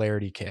 feminine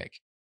polarity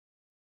kick.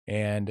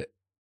 And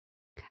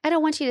I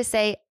don't want you to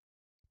say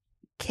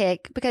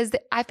kick, because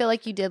I feel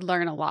like you did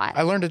learn a lot.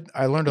 I learned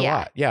a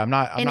lot. Yeah. I'm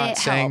not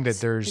saying that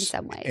there's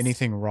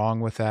anything wrong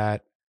with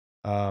that.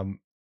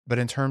 But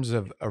in terms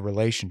of a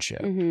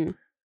relationship, mm-hmm.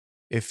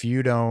 if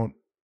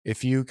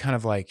you kind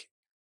of like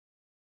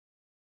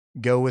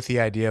go with the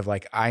idea of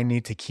like, I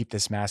need to keep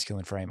this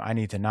masculine frame, I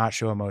need to not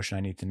show emotion,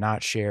 I need to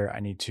not share,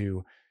 I need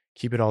to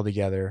keep it all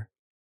together,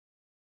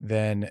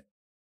 then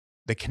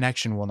the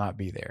connection will not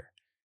be there,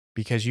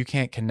 because you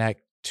can't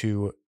connect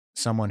to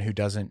someone who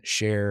doesn't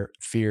share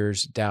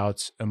fears,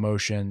 doubts,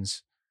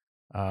 emotions,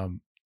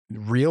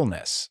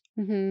 realness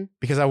Mm-hmm.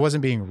 because I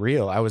wasn't being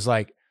real. I was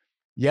like,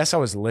 yes, I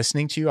was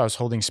listening to you. I was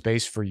holding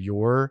space for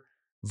your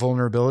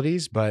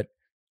vulnerabilities, but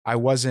I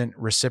wasn't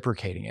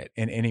reciprocating it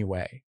in any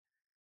way.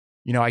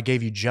 You know, I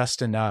gave you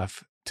just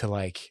enough to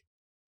like,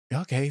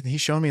 okay, he's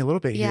showing me a little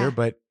bit Yeah. here,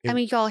 but I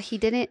mean, y'all, he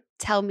didn't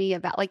tell me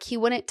about, like, he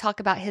wouldn't talk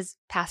about his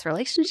past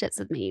relationships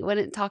with me. He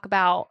wouldn't talk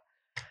about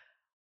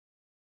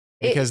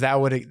because that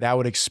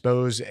would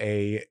expose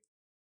a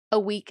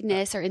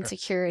weakness or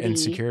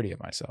insecurity of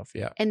myself.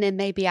 Yeah. And then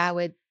maybe I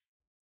would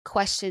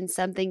question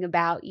something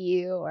about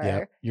you or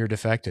yeah, you're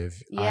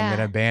defective. I'm going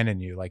to abandon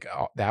you. Like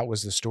that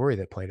was the story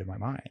that played in my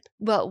mind.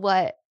 But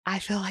what I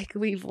feel like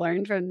we've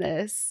learned from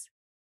this,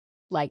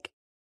 like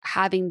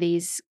having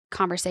these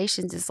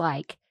conversations is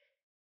like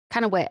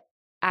kind of what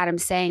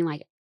Adam's saying.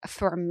 Like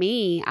for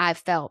me, I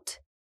felt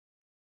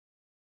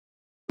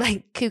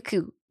like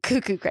cuckoo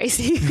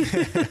crazy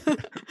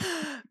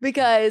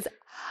because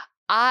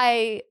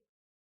I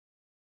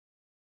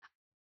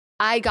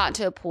got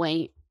to a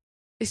point,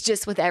 it's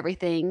just with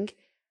everything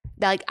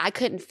that like I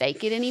couldn't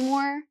fake it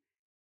anymore.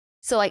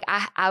 So like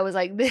I was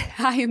like,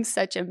 I am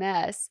such a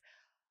mess.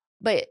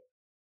 But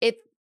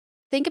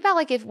think about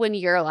like if when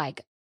you're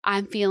like,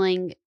 I'm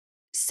feeling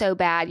so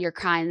bad, you're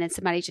crying, and then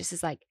somebody just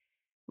is like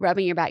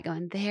rubbing your back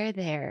going,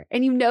 there.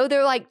 And you know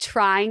they're like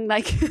trying,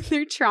 like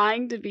they're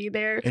trying to be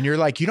there. And you're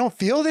like, you don't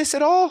feel this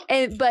at all?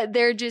 But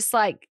they're just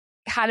like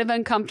kind of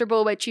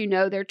uncomfortable, but you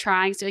know they're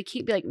trying. So you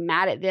keep like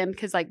mad at them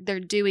because like they're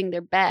doing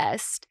their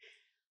best.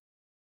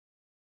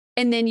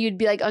 And then you'd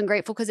be like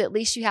ungrateful because at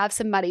least you have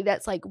somebody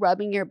that's like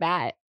rubbing your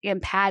back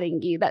and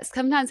patting you. That's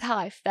sometimes how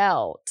I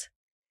felt.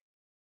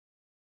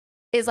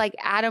 Is like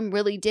Adam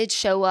really did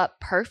show up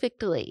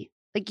perfectly.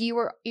 Like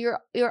you're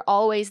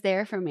always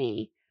there for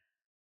me.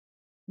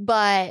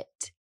 But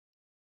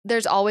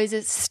there's always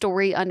a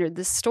story under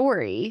the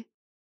story.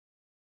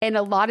 And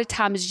a lot of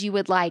times you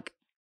would like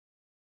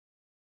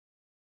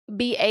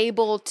be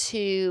able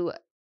to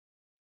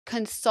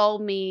console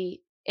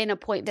me in a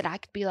point that I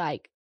could be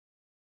like,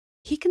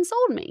 he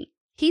consoled me.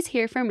 He's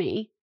here for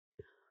me.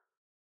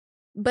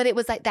 But it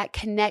was like that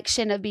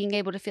connection of being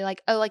able to feel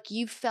like, oh, like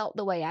you felt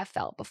the way I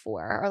felt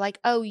before. Or like,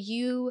 oh,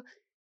 you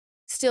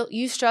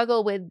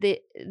struggle with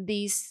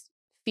these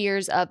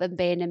fears of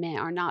abandonment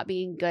or not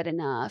being good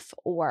enough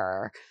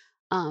or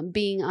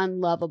being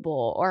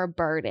unlovable or a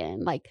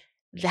burden. Like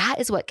that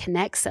is what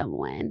connects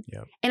someone.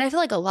 Yep. And I feel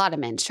like a lot of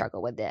men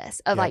struggle with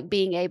this of Yep. like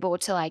being able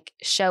to like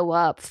show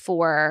up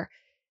for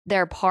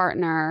their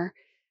partner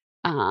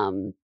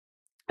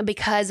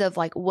because of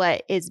like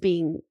what is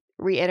being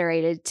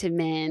reiterated to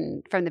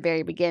men from the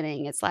very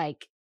beginning. It's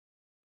like,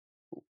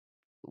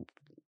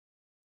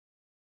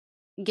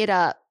 get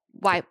up,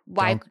 wipe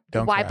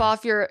Don't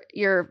off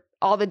your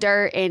all the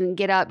dirt and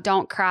get up.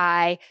 Don't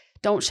cry.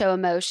 Don't show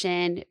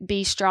emotion.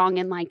 Be strong.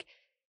 And like,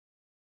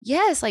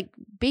 yes, like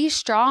be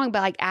strong,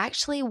 but like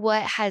actually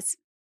what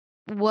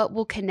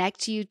will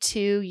connect you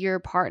to your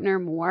partner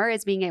more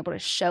is being able to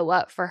show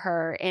up for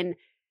her and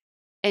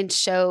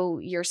show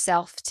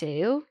yourself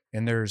too.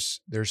 And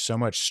there's so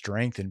much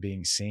strength in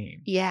being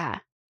seen. Yeah.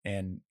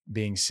 And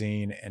being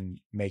seen and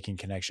making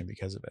connection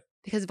because of it.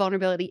 Because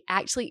vulnerability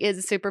actually is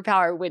a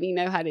superpower when you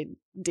know how to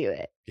do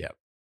it. Yep.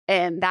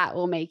 And that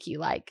will make you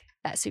like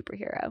that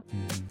superhero.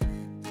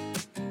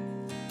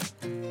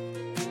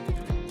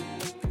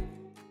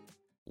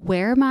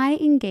 Where are my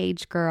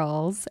engaged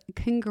girls?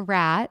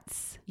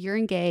 Congrats. You're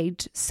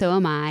engaged. So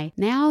am I.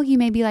 Now you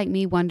may be like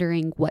me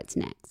wondering what's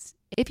next.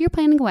 If you're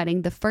planning a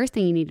wedding, the first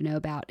thing you need to know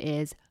about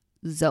is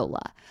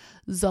Zola.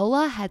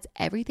 Zola has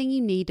everything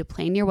you need to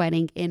plan your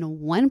wedding in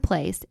one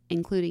place,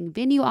 including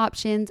venue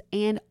options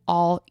and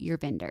all your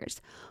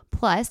vendors.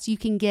 Plus, you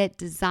can get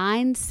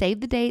designs, save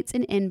the dates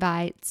and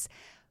invites,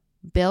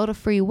 build a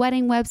free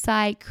wedding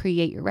website,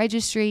 create your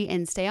registry,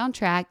 and stay on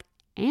track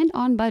and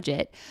on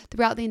budget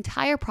throughout the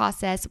entire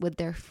process with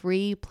their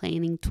free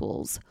planning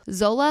tools.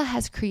 Zola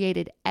has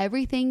created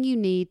everything you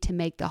need to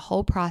make the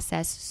whole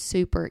process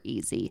super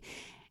easy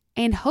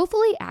and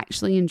hopefully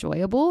actually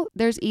enjoyable.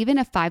 There's even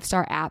a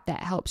 5-star app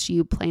that helps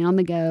you plan on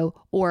the go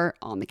or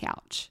on the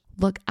couch.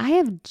 Look, I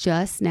have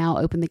just now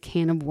opened the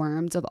can of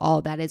worms of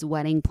all that is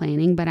wedding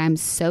planning, but I'm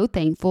so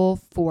thankful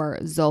for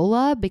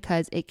Zola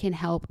because it can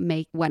help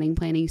make wedding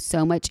planning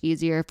so much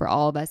easier for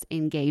all of us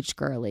engaged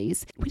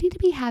girlies. We need to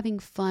be having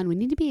fun. We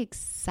need to be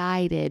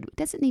excited. It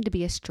doesn't need to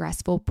be a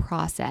stressful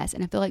process.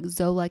 And I feel like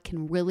Zola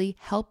can really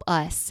help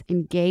us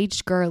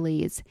engaged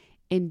girlies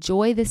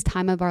enjoy this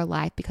time of our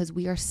life because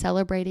we are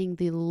celebrating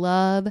the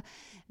love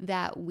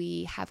that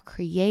we have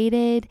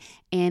created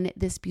and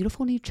this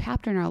beautiful new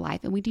chapter in our life.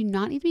 And we do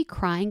not need to be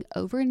crying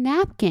over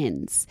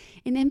napkins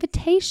and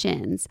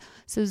invitations.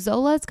 So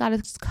Zola's got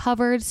us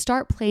covered.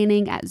 Start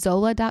planning at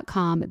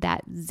Zola.com.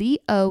 That's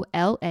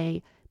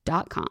ZOLA.com.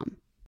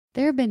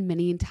 There have been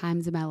many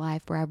times in my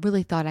life where I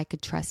really thought I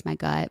could trust my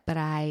gut, but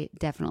I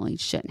definitely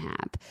shouldn't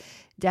have.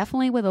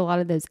 definitely with a lot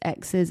of those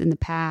X's in the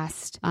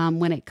past,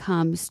 when it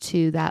comes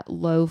to that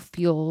low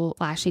fuel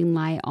flashing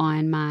light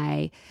on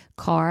my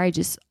car, I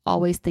just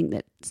always think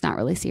that it's not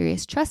really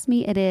serious. Trust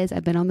me, it is.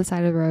 I've been on the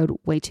side of the road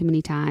way too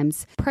many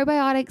times.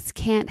 Probiotics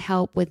can't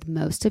help with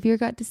most of your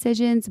gut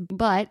decisions,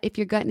 but if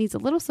your gut needs a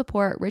little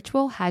support,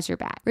 Ritual has your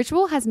back.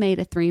 Ritual has made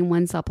a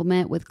 3-in-1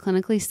 supplement with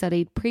clinically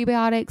studied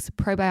prebiotics,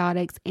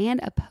 probiotics, and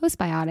a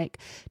postbiotic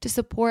to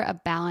support a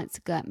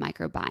balanced gut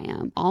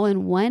microbiome, all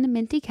in one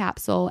minty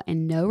capsule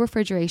and no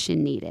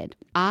refrigeration needed.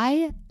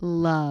 I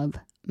love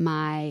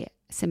my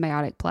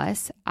Symbiotic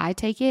Plus. I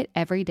take it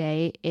every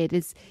day.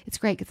 It's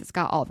great because it's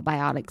got all the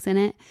biotics in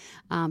it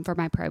for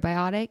my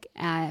probiotic.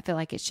 I feel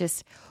like it's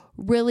just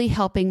really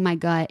helping my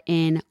gut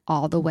in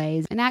all the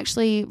ways. And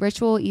actually,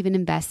 Ritual even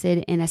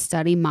invested in a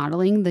study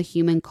modeling the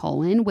human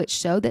colon, which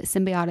showed that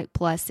Symbiotic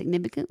Plus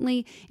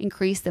significantly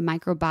increased the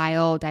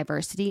microbial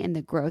diversity and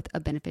the growth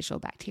of beneficial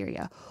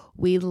bacteria.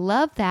 We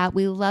love that.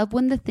 We love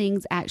when the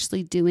thing's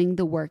actually doing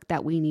the work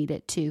that we need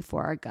it to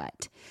for our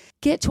gut.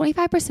 Get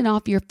 25%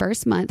 off your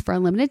first month for a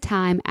limited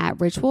time at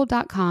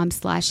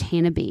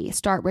ritual.com/HannahB.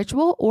 Start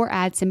Ritual or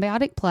add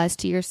Symbiotic Plus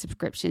to your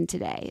subscription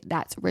today.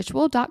 That's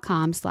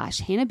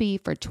ritual.com/HannahB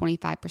for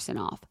 25%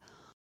 off.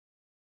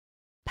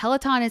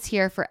 Peloton is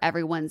here for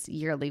everyone's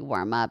yearly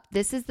warm-up.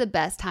 This is the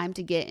best time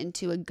to get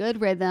into a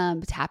good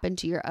rhythm, tap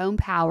into your own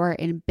power,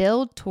 and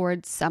build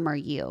towards summer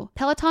you.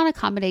 Peloton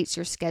accommodates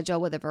your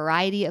schedule with a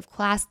variety of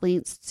class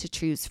lengths to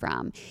choose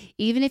from.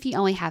 Even if you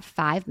only have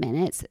 5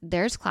 minutes,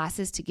 there's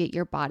classes to get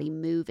your body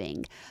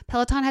moving.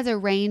 Peloton has a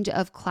range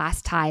of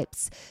class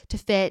types to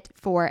fit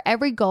for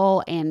every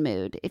goal and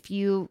mood. If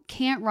you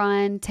can't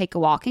run, take a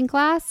walking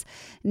class.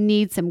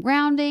 Need some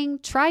grounding?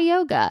 Try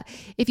yoga.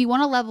 If you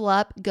want to level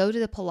up, go to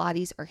the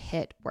Pilates or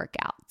HIIT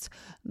workouts.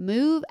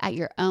 Move at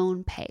your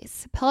own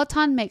pace.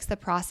 Peloton makes the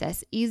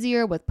process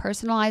easier with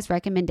personalized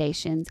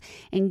recommendations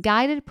and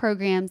guided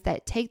programs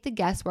that take the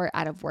guesswork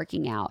out of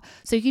working out,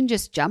 so you can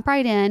just jump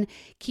right in,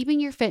 keeping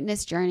your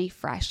fitness journey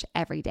fresh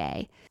every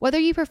day. Whether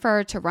you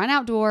prefer to run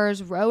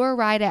outdoors, row or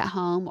ride at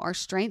home, or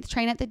strength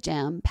train at the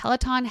gym,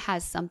 Peloton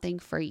has something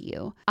for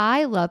you.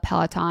 I love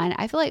Peloton.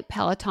 I feel like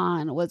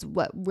Peloton was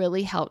what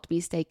really helped me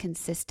stay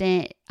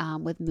consistent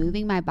with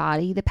moving my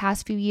body the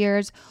past few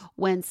years,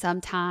 when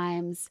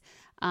sometimes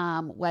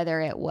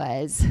whether it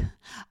was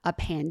a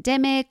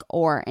pandemic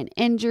or an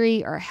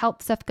injury or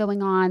health stuff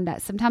going on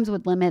that sometimes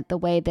would limit the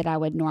way that I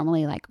would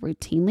normally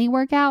routinely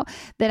work out,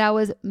 that I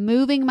was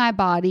moving my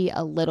body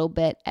a little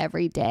bit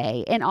every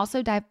day, and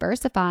also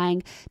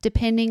diversifying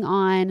depending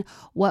on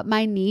what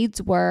my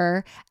needs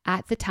were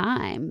at the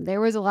time.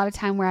 There was a lot of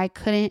time where I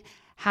couldn't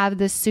have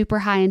this super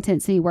high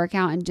intensity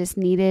workout and just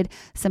needed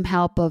some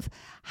help of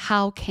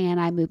how can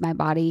I move my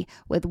body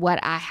with what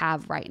I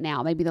have right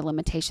now, maybe the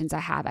limitations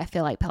I have. I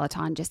feel like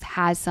Peloton just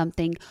has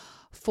something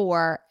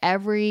for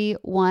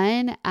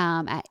everyone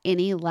at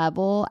any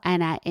level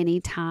and at any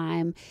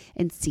time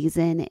and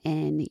season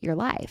in your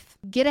life.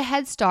 Get a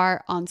head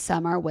start on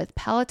summer with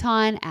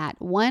Peloton at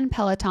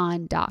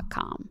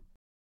onepeloton.com.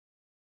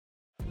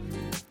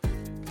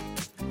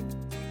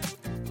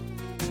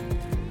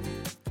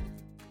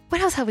 What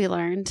else have we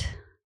learned?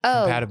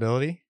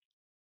 Compatibility?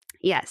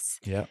 Yes.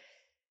 Yep.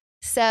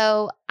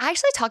 So I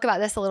actually talk about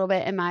this a little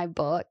bit in my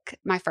book,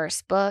 my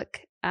first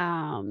book,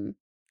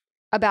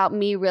 about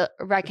me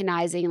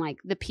recognizing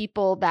the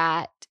people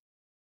that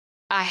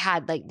I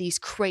had these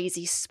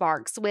crazy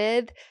sparks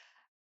with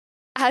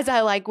as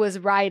I was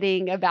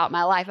writing about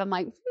my life. I'm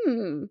like,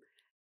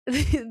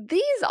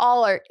 these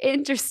all are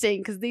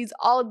interesting because these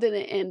all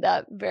didn't end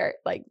up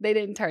they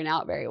didn't turn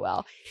out very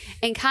well,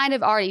 and kind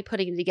of already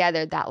putting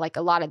together that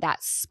a lot of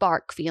that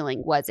spark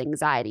feeling was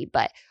anxiety,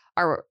 but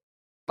our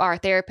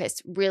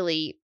therapist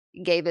really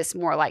gave us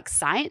more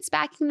science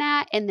backing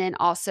that, and then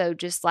also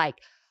just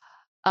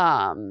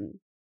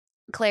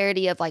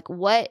clarity of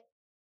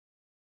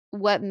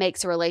what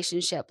makes a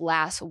relationship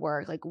last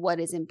work, what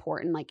is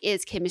important,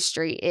 is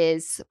chemistry,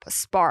 is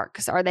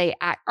sparks, are they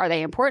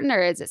important,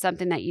 or is it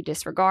something that you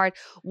disregard?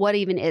 What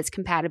even is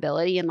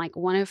compatibility? And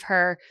one of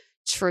her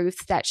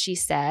truths that she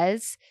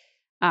says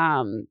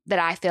that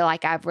I feel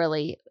like I've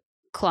really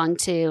clung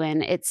to,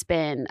 and it's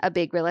been a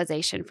big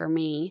realization for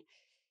me,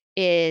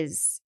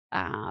 is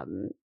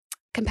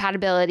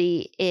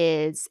compatibility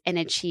is an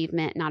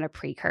achievement, not a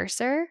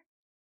precursor.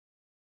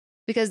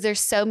 Because there's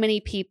so many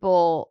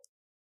people,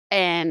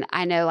 and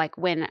I know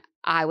when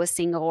I was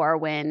single, or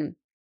when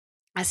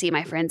I see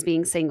my friends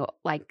being single,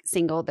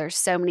 there's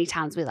so many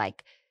times we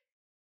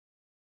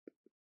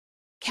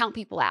count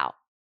people out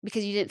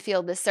because you didn't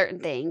feel this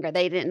certain thing, or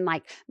they didn't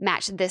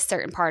match this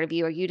certain part of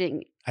you, or you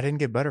didn't. I didn't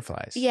get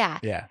butterflies. Yeah.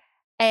 Yeah.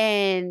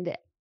 And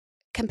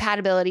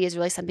compatibility is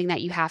really something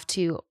that you have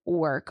to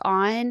work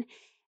on,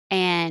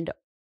 and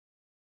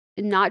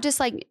not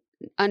just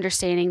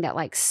understanding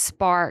that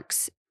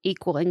sparks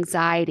equal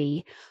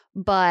anxiety,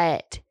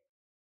 but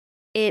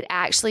it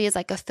actually is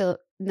a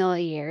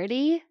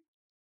familiarity.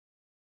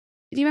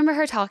 Do you remember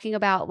her talking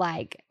about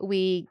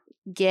we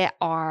get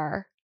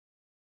our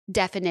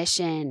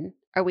definition,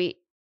 or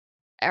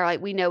or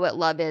like we know what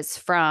love is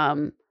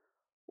from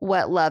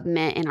what love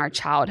meant in our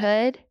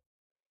childhood.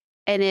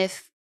 And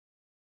if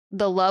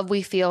the love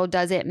we feel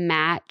doesn't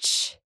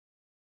match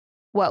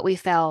what we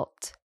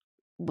felt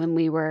when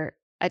we were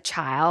a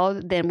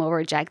child, then we'll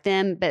reject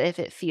them. But if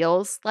it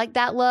feels like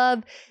that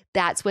love,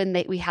 that's when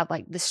we have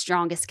like the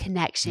strongest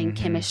connection,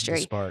 chemistry,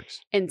 the sparks.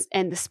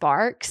 and the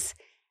sparks.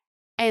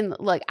 And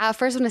look, I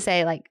first want to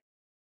say, like,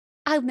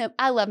 I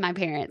love my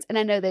parents, and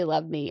I know they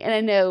love me, and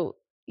I know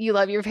you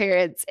love your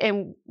parents,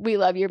 and we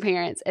love your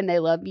parents, and they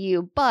love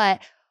you.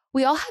 But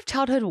we all have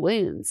childhood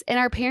wounds, and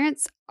our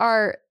parents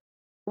were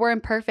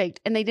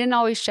imperfect, and they didn't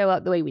always show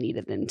up the way we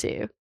needed them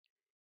to.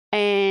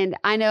 And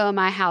I know in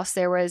my house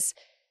there was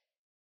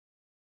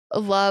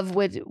love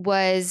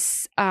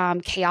was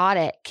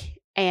chaotic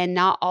and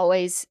not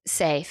always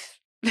safe,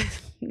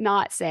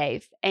 not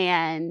safe,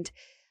 and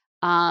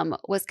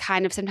was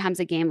kind of sometimes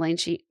a gambling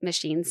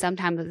machine.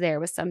 Sometimes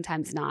there was,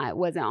 sometimes not. It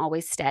wasn't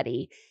always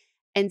steady.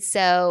 And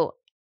so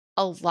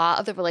a lot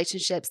of the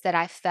relationships that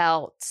I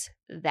felt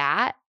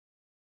that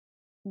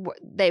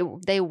they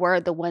were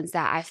the ones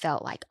that I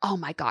felt like, oh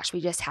my gosh,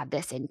 we just have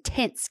this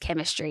intense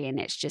chemistry and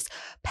it's just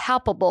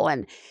palpable.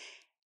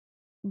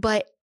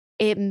 But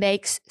it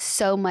makes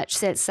so much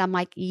sense. I'm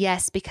like,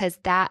 yes, because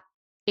that,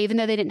 even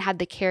though they didn't have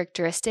the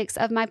characteristics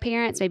of my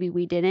parents, maybe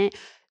we didn't,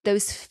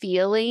 those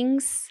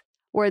feelings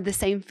were the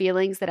same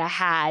feelings that I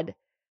had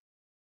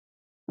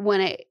when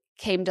it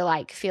came to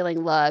like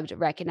feeling loved,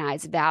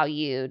 recognized,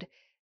 valued,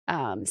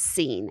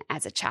 seen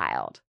as a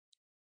child.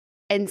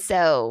 And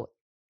so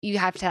you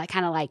have to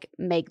kind of like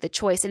make the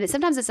choice. And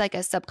sometimes it's like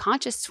a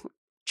subconscious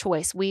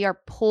choice. We are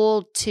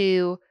pulled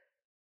to,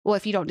 well,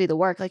 if you don't do the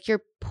work, like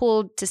you're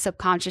pulled to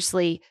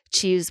subconsciously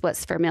choose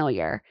what's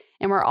familiar.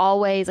 And we're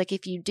always like,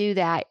 if you do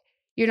that,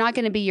 you're not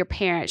going to be your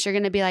parents. You're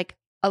going to be like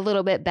a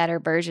little bit better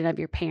version of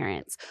your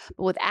parents.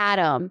 But with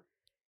Adam,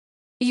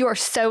 you are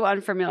so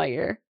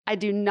unfamiliar.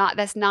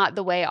 That's not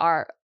the way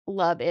our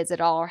love is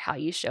at all, or how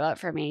you show up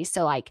for me.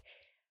 So like,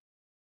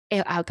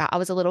 I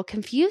was a little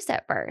confused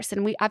at first.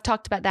 And I've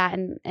talked about that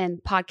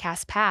in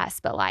podcasts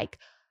past, but like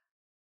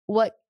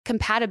what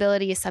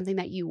compatibility is something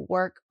that you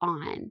work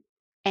on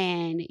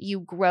and you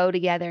grow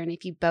together. And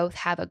if you both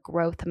have a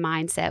growth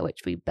mindset,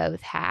 which we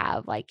both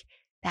have, like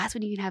that's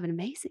when you can have an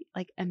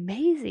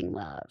amazing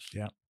love.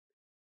 Yeah.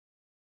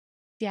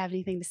 Do you have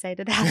anything to say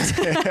to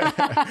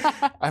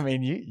that? I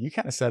mean, you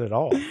kind of said it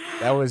all.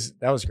 That was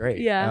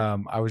great. Yeah.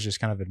 I was just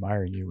kind of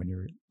admiring you when you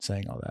were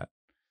saying all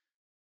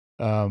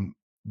that.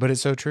 But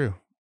it's so true.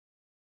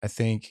 I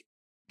think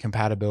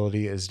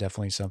compatibility is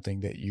definitely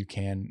something that you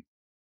can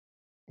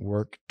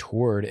work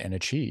toward and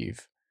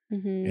achieve.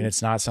 Mm-hmm. And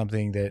it's not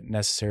something that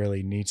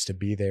necessarily needs to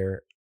be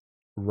there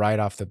right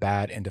off the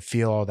bat and to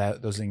feel all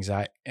those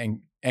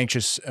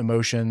anxious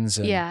emotions.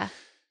 And, yeah.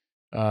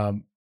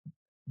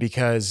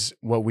 Because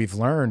what we've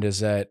learned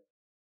is that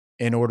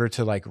in order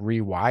to like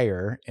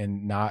rewire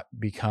and not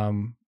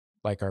become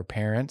like our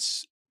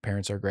parents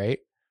are great.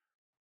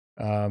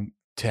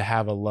 To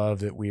have a love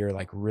that we are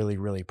like really,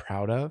 really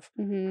proud of,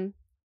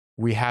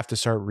 we have to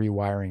start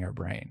rewiring our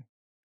brain.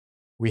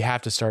 We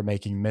have to start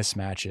making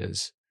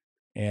mismatches.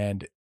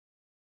 And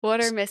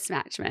what are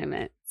mismatch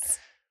moments?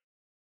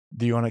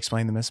 Do you want to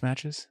explain the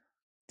mismatches?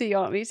 Do you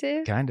want me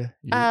to? Kinda.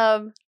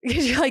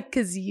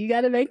 Because you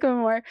got to make them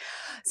more.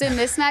 So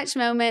mismatch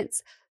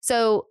moments.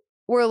 So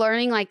we're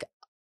learning, like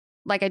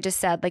I just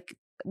said, like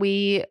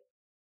we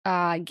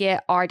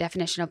get our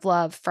definition of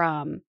love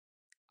from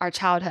our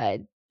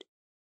childhood.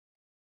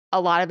 A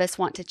lot of us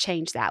want to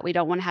change that. We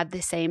don't want to have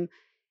the same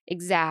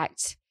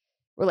exact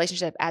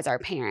relationship as our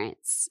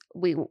parents.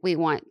 We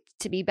want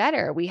to be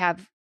better.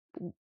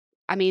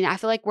 I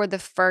feel like we're the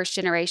first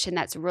generation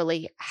that's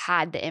really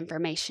had the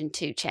information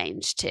to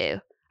change too.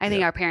 I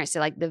think our parents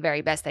did like the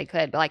very best they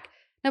could, but like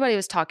nobody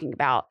was talking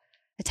about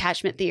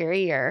attachment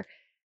theory or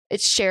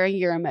it's sharing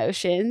your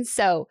emotions.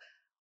 So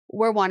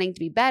we're wanting to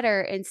be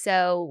better. And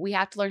so we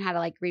have to learn how to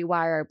like rewire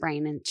our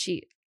brain. And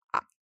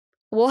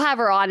we'll have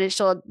her on and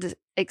she'll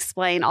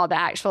explain all the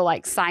actual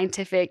like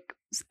scientific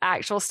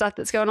actual stuff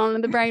that's going on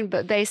in the brain.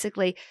 But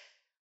basically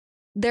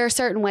there are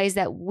certain ways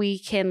that we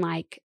can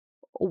like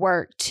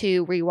work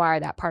to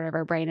rewire that part of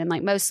our brain. And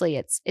like mostly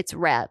it's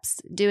reps,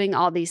 doing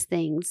all these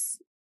things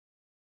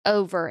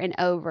over and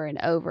over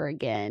and over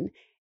again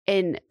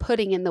and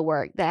putting in the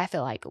work that I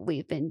feel like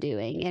we've been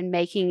doing and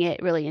making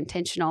it really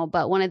intentional.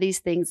 But one of these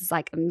things is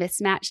like a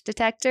mismatch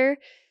detector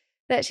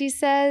that she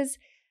says.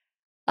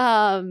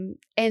 And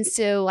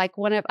so like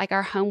one of like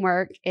our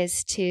homework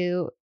is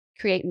to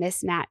create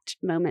mismatch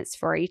moments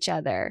for each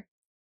other.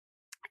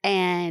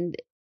 And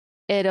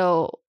it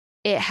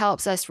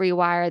helps us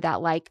rewire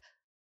that, like,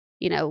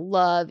 you know,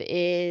 love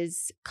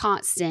is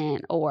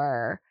constant,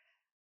 or,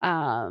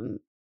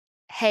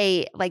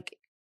 hey, like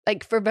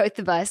for both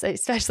of us,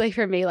 especially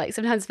for me, like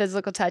sometimes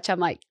physical touch, I'm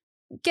like,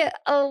 get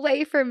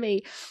away from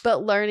me.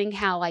 But learning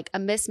how like a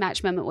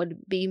mismatch moment would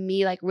be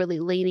me like really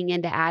leaning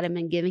into Adam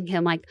and giving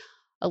him like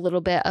a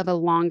little bit of a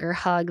longer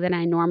hug than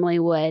I normally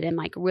would, and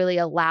like really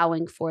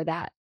allowing for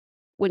that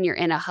when you're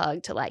in a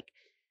hug to like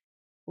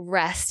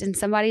rest in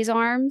somebody's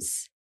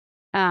arms,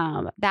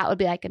 that would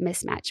be like a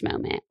mismatch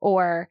moment.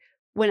 Or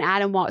when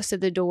Adam walks to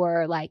the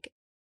door, like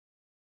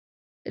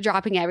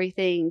dropping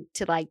everything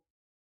to like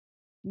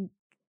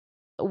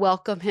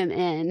welcome him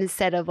in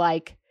instead of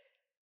like,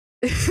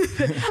 I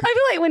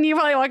feel like when you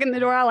probably walk in the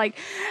door, I like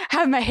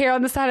have my hair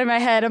on the side of my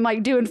head. I'm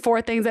like doing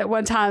 4 things at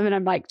one time and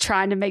I'm like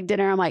trying to make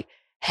dinner. I'm like,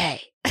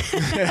 hey.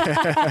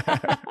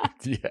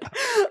 Yeah.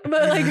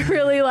 But like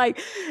really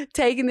like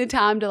taking the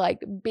time to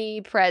like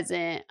be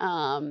present.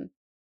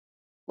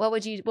 What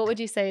would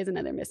you say is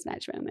another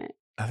mismatch moment?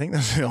 I think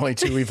those are the only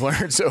 2 we've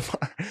learned so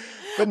far.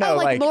 But no,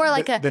 like more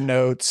like the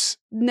notes,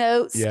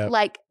 yep.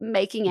 Like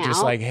making out.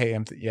 Just like, hey,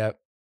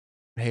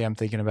 hey, I'm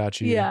thinking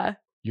about you. Yeah.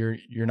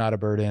 You're not a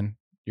burden.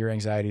 Your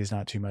anxiety is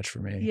not too much for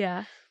me.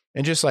 Yeah.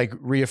 And just like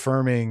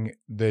reaffirming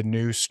the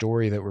new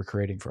story that we're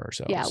creating for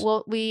ourselves. Yeah.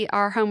 Well,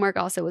 our homework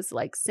also was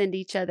like send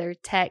each other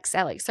texts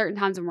at like certain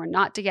times when we're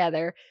not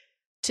together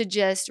to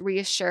just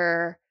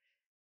reassure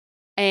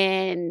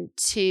and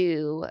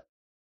to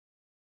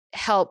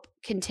help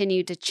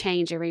continue to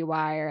change and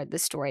rewire the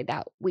story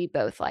that we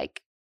both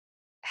like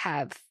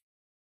have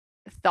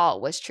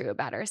thought was true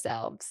about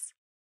ourselves.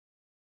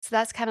 So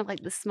that's kind of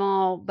like the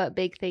small but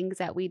big things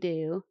that we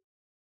do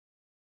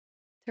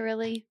to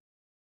really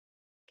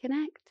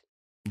connect.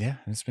 Yeah,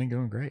 it's been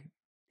going great.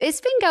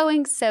 It's been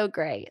going so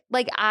great.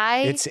 Like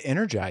it's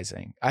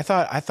energizing. I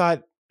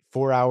thought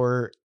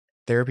 4-hour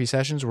therapy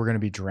sessions were going to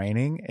be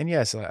draining. And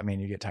yes, I mean,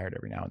 you get tired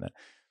every now and then,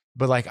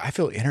 but like, I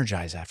feel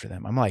energized after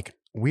them. I'm like,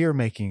 we are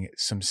making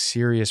some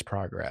serious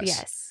progress.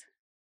 Yes.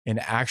 In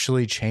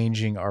actually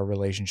changing our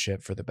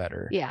relationship for the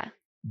better. Yeah.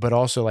 But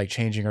also like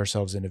changing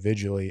ourselves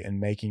individually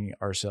and making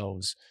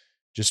ourselves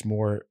just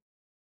more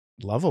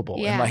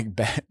lovable and like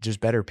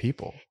just better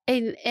people.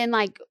 And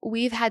like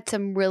we've had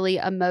some really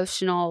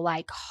emotional,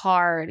 like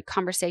hard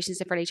conversations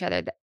in front of each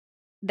other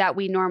that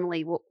we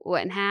normally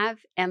wouldn't have,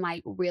 and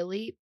like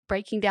really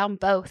breaking down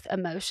both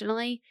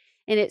emotionally.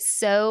 And it's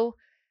so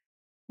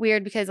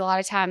weird because a lot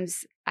of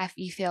times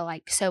you feel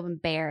like so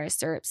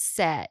embarrassed or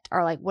upset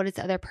or like, what is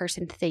the other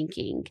person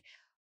thinking?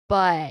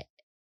 But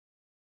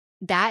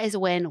that is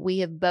when we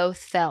have both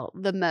felt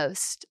the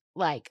most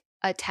like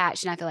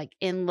attached and I feel like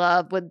in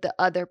love with the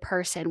other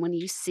person when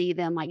you see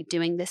them like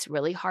doing this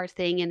really hard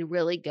thing and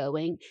really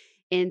going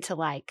into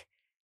like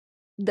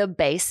the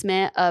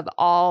basement of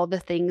all the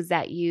things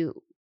that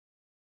you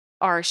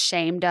are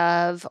ashamed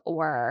of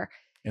or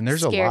and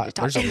there's a lot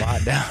down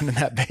in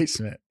that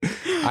basement.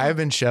 I have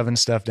been shoving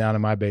stuff down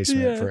in my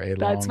basement for a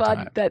long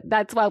time.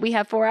 That's why we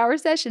have 4-hour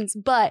sessions,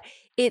 but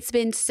it's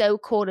been so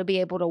cool to be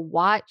able to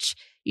watch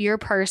your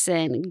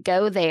person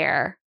go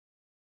there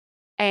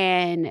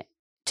and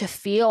to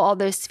feel all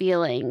those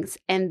feelings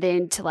and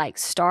then to like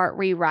start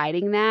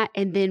rewriting that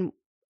and then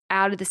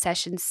out of the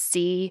session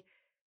see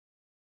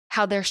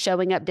how they're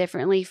showing up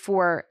differently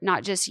for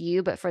not just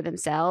you, but for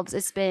themselves.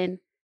 It's been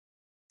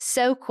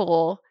so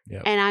cool.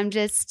 Yep. And I'm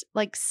just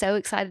like so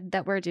excited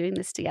that we're doing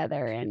this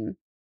together. And,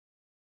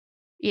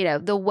 you know,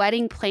 the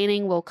wedding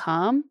planning will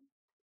come.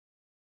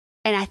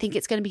 And I think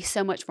it's going to be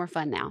so much more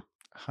fun now.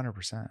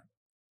 100%.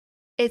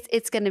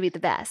 It's going to be the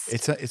best.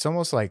 It's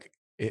almost like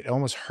it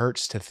almost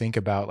hurts to think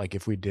about like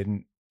if we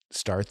didn't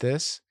start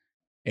this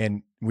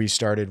and we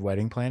started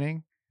wedding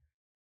planning,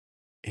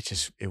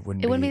 it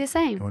wouldn't be the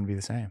same. It wouldn't be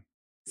the same.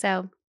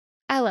 So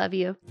I love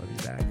you. Love you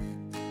back.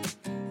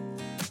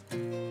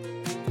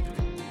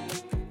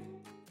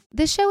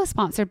 This show is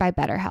sponsored by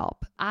BetterHelp.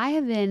 I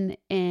have been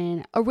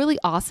in a really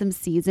awesome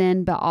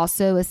season, but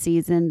also a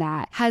season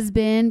that has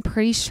been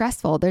pretty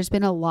stressful. There's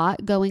been a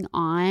lot going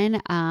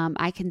on.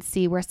 I can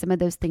see where some of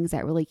those things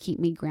that really keep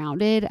me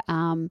grounded,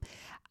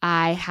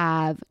 I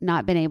have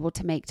not been able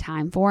to make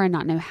time for and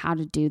not know how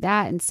to do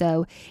that. And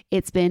so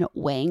it's been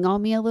weighing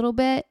on me a little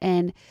bit.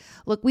 And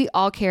look, we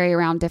all carry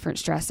around different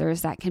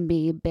stressors that can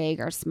be big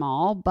or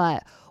small,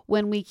 but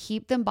when we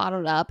keep them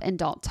bottled up and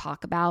don't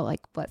talk about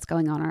like what's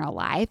going on in our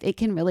life, it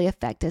can really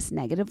affect us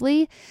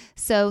negatively.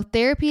 So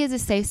therapy is a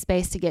safe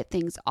space to get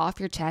things off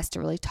your chest,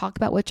 to really talk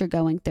about what you're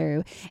going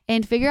through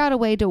and figure out a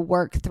way to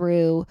work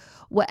through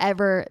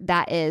whatever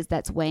that is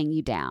that's weighing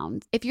you down.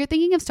 If you're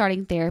thinking of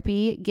starting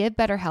therapy, give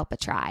BetterHelp a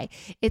try.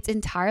 It's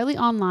entirely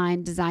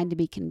online, designed to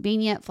be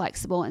convenient,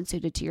 flexible, and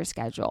suited to your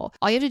schedule.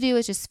 All you have to do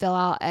is just fill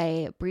out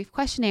a brief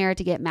questionnaire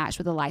to get matched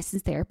with a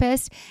licensed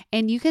therapist,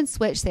 and you can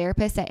switch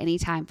therapists at any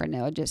time for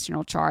no additional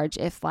charge.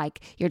 If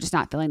like you're just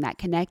not feeling that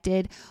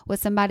connected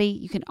with somebody,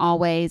 you can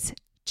always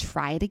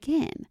try it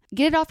again.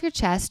 Get it off your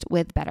chest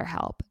with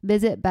BetterHelp.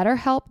 Visit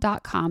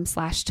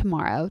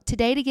betterhelp.com/tomorrow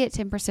today to get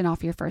 10%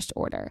 off your first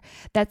order.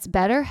 That's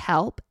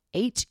BetterHelp,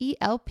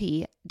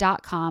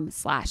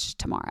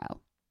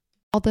 HELP.com/tomorrow.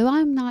 Although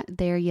I'm not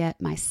there yet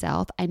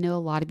myself, I know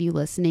a lot of you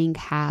listening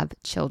have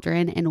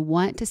children and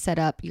want to set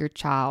up your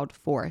child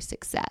for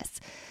success.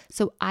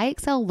 So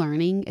iExcel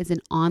Learning is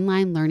an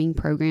online learning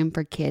program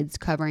for kids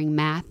covering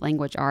math,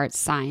 language arts,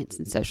 science,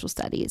 and social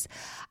studies.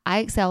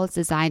 iExcel is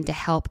designed to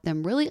help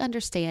them really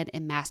understand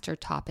and master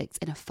topics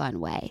in a fun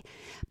way.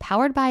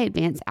 Powered by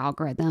advanced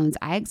algorithms,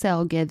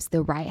 iExcel gives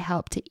the right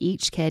help to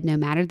each kid no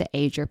matter the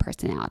age or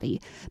personality.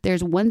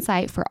 There's one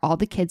site for all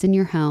the kids in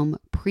your home,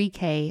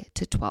 pre-K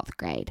to 12th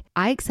grade.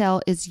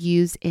 iExcel is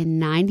used in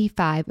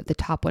 95 of the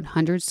top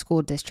 100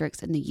 school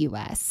districts in the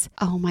U.S.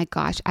 Oh my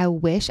gosh, I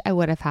wish I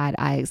would have had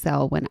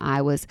iExcel when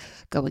I was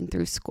going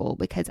through school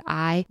because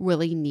I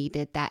really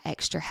needed that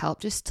extra help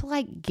just to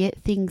like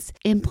get things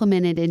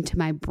implemented into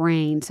my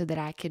brain so that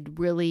I could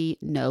really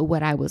know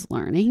what I was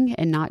learning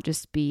and not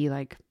just be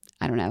like,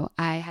 I don't know,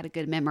 I had a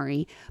good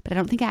memory, but I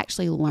don't think I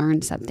actually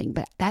learned something.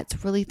 But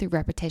that's really through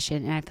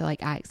repetition. And I feel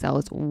like iExcel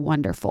is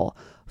wonderful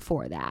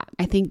for that.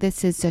 I think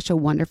this is such a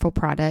wonderful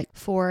product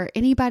for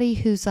anybody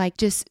who's like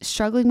just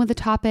struggling with a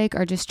topic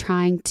or just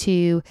trying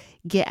to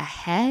get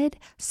ahead,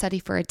 study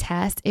for a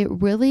test. It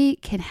really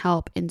can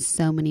help in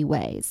so many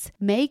ways.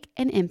 Make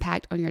an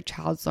impact on your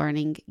child's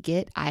learning.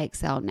 Get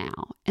iExcel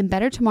now. And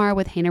Better Tomorrow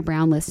with Hannah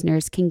Brown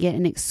listeners can get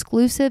an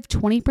exclusive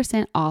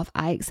 20% off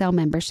iExcel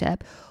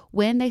membership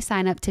when they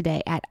sign up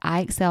today at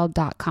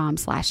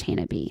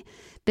iexcel.com/HannahB.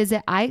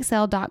 Visit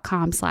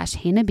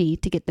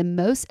iexcel.com/HannahB to get the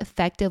most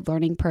effective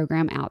learning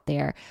program out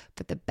there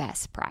for the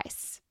best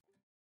price.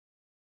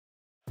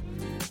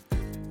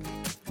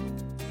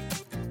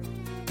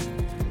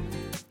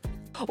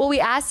 Well, we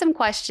asked some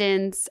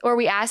questions, or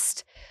we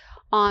asked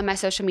on my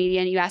social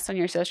media, and you asked on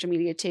your social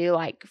media too,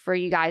 like for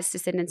you guys to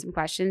send in some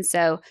questions.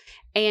 So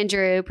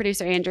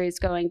producer Andrew is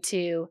going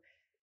to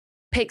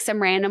pick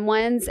some random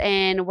ones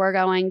and we're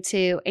going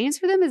to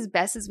answer them as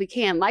best as we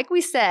can. Like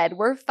we said,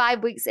 we're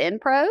 5 weeks in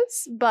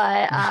pros,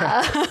 but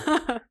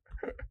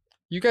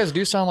you guys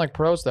do sound like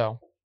pros though.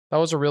 That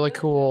was a really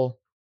cool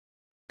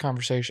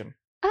conversation.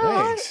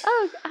 Thanks.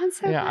 I'm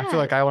so glad. I feel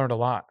like I learned a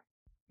lot.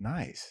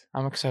 Nice.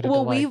 I'm excited.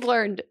 Well, we've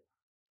learned,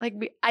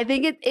 I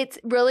think it's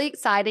really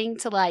exciting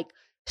to like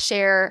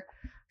share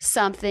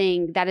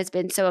something that has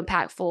been so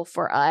impactful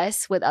for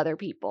us with other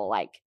people.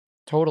 Like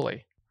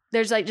totally.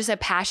 There's like just a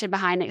passion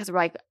behind it because we're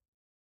like,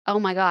 oh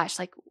my gosh,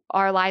 like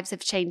our lives have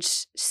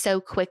changed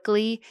so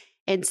quickly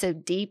and so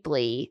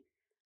deeply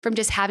from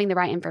just having the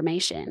right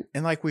information.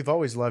 And like we've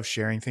always loved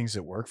sharing things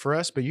that work for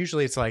us, but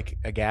usually it's like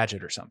a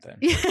gadget or something,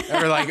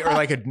 or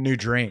like a new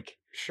drink.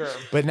 Sure.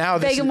 But now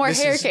this more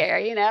hair care,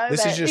 you know.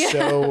 This is just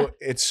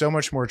it's so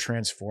much more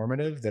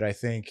transformative that I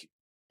think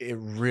it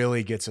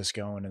really gets us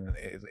going, and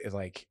it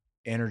like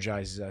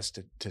energizes us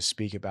to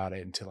speak about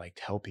it and to like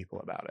tell people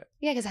about it.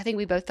 Yeah, because I think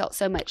we both felt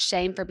so much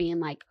shame for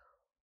being like,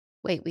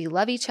 wait, we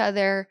love each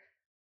other.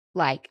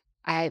 Like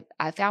I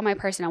found my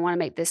person. I want to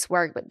make this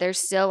work, but there's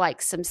still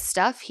like some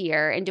stuff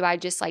here. And do I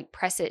just like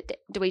press it?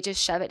 Do we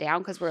just shove it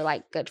down because we're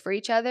like good for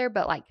each other?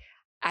 But like,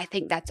 I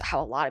think that's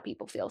how a lot of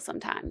people feel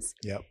sometimes.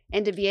 Yep.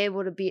 And to be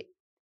able to be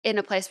in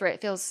a place where I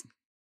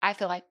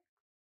feel like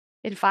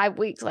in 5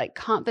 weeks, like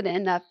confident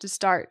enough to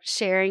start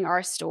sharing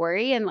our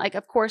story. And like,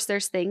 of course,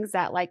 there's things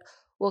that like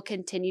we'll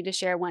continue to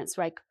share once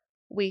like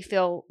we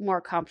feel more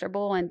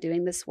comfortable in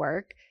doing this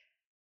work.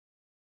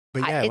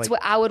 But yeah, it's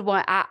what I would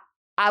want. I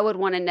would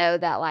want to know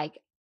that like,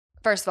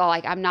 first of all,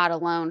 like I'm not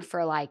alone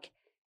for like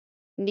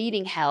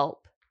needing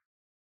help,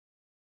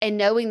 and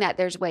knowing that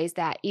there's ways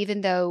that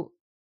even though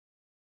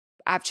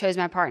I've chose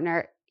my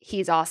partner,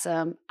 he's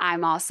awesome,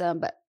 I'm awesome,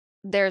 but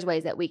there's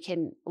ways that we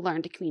can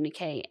learn to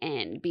communicate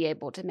and be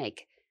able to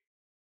make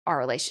our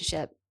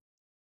relationship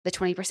the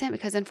 20%,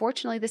 because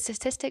unfortunately the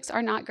statistics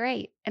are not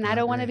great, and I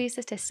don't want to be a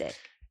statistic.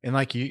 And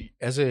like you,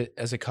 as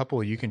a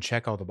couple, you can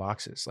check all the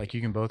boxes. Like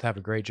you can both have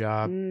a great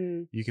job.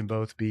 You can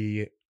both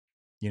be,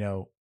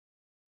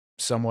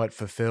 somewhat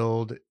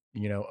fulfilled,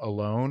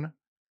 alone.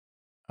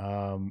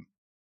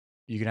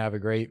 You can have a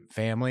great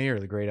family or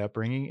the great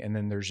upbringing. And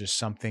then there's just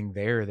something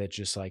there that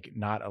just like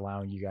not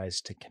allowing you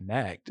guys to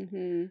connect.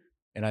 Mm-hmm.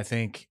 And I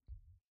think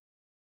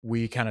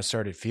we kind of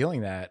started feeling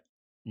that,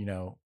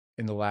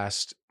 in the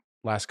last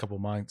couple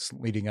months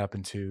leading up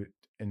into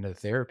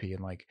therapy,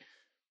 and like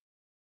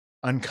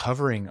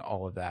uncovering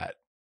all of that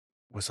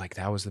was like,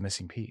 that was the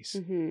missing piece.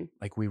 Mm-hmm.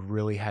 Like we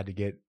really had to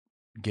get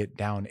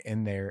down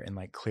in there and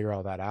like clear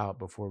all that out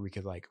before we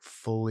could like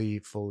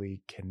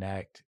fully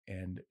connect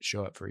and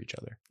show up for each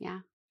other. Yeah.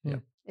 Yeah.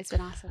 It's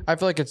been awesome. I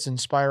feel like it's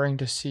inspiring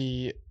to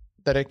see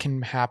that it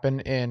can happen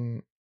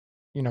in,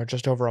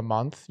 just over a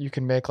month. You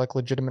can make like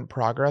legitimate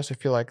progress. I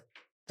feel like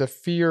the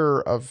fear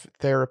of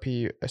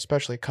therapy,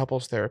 especially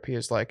couples therapy,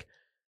 is like,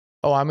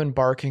 oh, I'm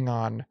embarking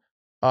on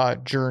a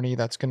journey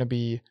that's going to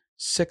be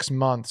 6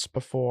 months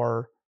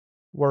before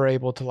we're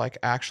able to like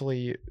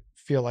actually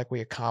feel like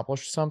we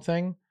accomplished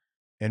something.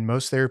 And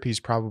most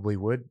therapies probably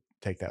would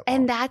take that long.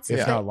 And that's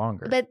if not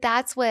longer. But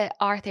that's what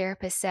our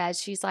therapist says.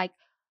 She's like,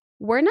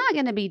 we're not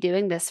going to be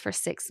doing this for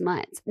 6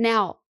 months.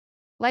 Now,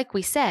 like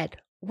we said,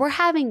 we're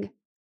having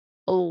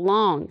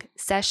long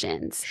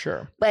sessions.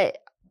 Sure. But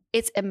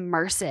it's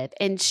immersive,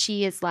 and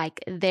she is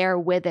like there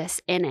with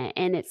us in it.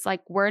 And it's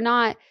like, we're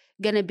not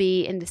going to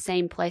be in the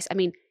same place. I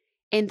mean,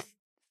 in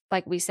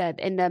like we said,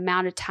 in the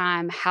amount of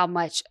time, how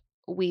much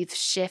we've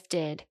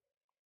shifted,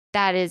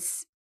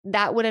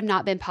 that would have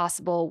not been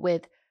possible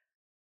with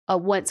a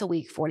once a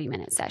week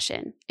 40-minute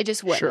session. It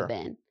just wouldn't have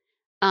been.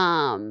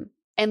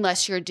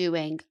 Unless you're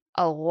doing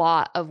a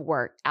lot of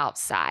work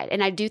outside.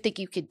 And I do think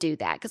you could do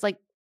that. Cause like,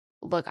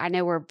 look, I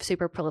know we're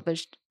super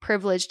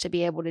privileged to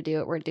be able to do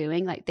what we're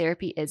doing. Like,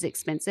 therapy is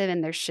expensive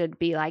and there should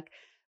be like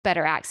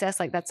better access.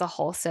 Like, that's a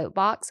whole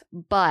soapbox.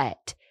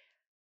 But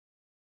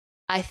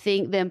I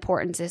think the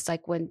importance is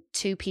like when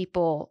two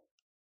people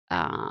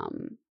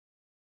the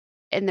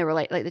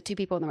two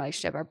people in the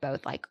relationship are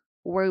both like,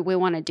 we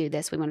want to do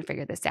this, we want to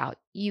figure this out.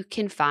 You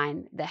can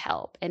find the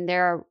help, and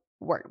there are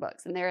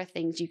workbooks and there are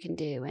things you can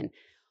do. And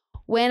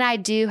when I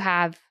do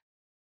have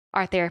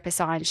our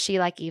therapist on, she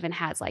like even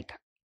has like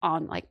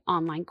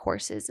online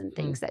courses and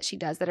things that she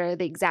does that are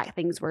the exact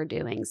things we're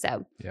doing.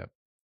 So yep.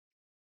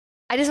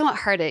 I just want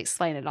her to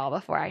explain it all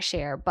before I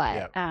share.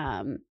 But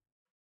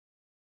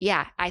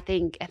yeah, I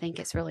think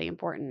it's really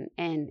important,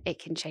 and it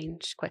can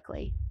change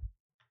quickly.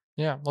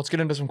 Yeah, let's get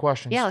into some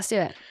questions. Yeah, let's do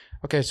it.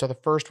 Okay, so the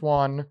first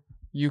one,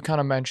 you kind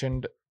of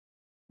mentioned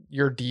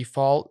your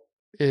default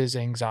is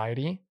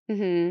anxiety.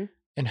 Mm-hmm.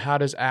 And how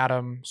does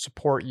Adam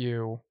support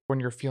you when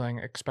you're feeling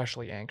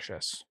especially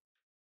anxious?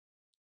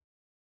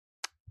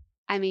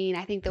 I mean,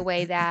 I think the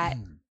way that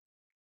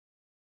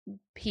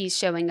he's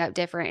showing up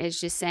different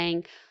is just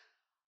saying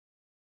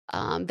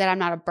that I'm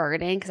not a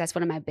burden, because that's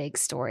one of my big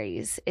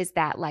stories, is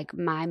that like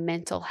my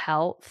mental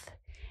health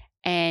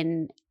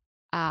and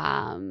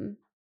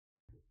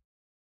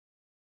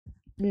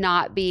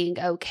not being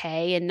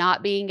okay and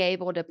not being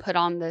able to put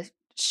on the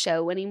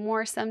show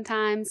anymore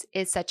sometimes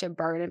is such a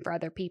burden for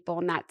other people.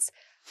 And that's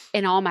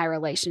in all my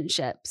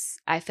relationships,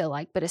 I feel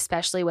like, but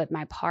especially with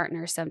my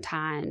partner,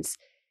 sometimes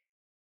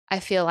I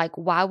feel like,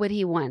 why would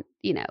he want,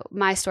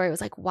 my story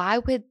was like, why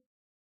would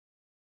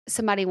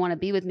somebody want to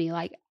be with me?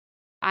 Like,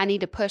 I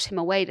need to push him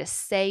away to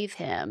save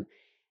him.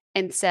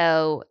 And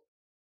so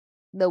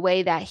the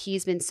way that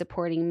he's been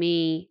supporting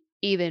me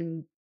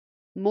even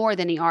more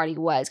than he already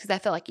was, because I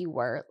felt like you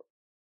were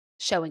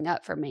showing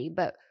up for me,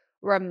 but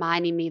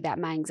reminding me that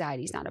my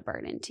anxiety is not a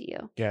burden to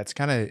you. Yeah, it's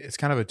kind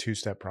of a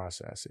two-step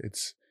process.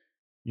 It's,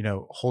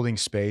 holding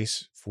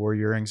space for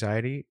your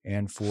anxiety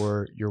and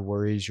for your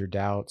worries, your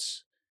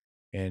doubts,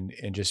 and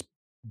just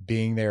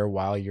being there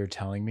while you're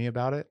telling me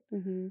about it.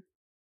 Mm-hmm.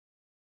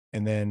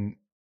 And then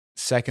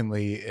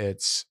secondly,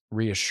 it's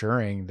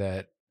reassuring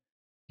that,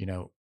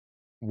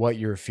 what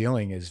you're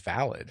feeling is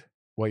valid.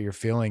 What you're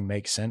feeling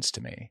makes sense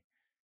to me.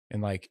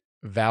 And like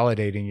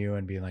validating you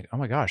and being like, oh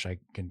my gosh, I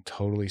can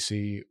totally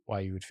see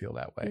why you would feel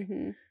that way.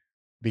 Mm-hmm.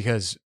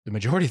 Because the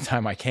majority of the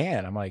time I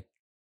can. I'm like,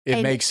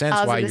 it makes sense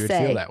why you would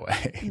feel that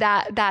way.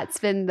 That's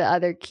been the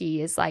other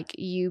key, is like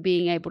you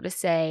being able to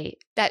say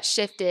that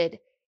shifted,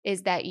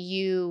 is that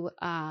you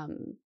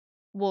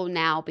will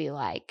now be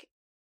like,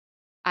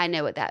 I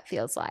know what that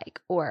feels like,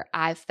 or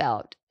I've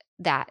felt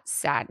that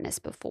sadness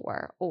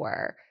before,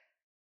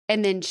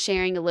 and then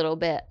sharing a little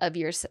bit of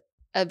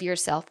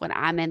yourself when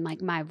I'm in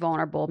like my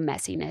vulnerable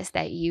messiness,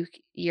 that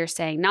you're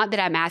saying, not that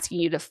I'm asking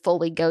you to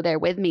fully go there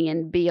with me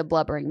and be a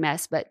blubbering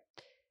mess, but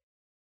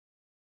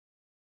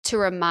to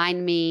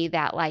remind me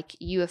that like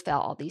you have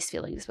felt all these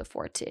feelings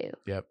before too.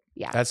 Yep.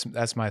 Yeah.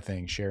 That's my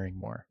thing. Sharing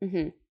more.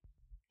 Mm-hmm.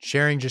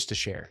 Sharing just to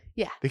share.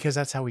 Yeah. Because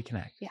that's how we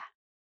connect. Yeah.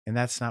 And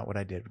that's not what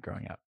I did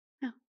growing up.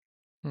 No.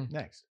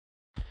 Next.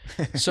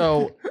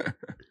 So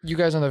you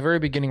guys in the very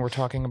beginning were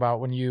talking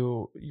about when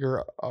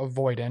you're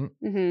avoidant.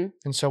 Mm-hmm.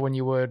 And so when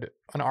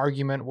an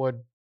argument would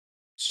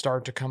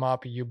start to come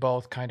up, you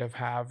both kind of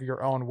have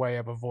your own way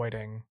of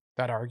avoiding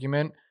that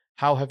argument.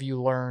 How have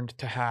you learned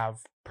to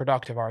have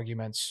productive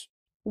arguments?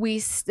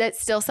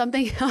 That's still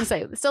something, I'll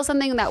say, still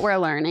something that we're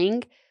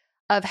learning,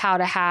 of how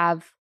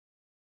to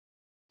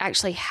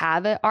actually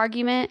have an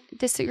argument,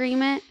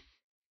 disagreement.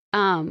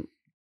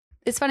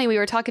 It's funny, we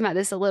were talking about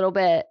this a little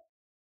bit.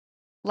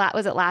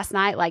 Was it last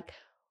night? Like,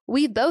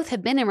 we both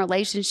have been in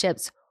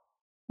relationships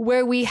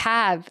where we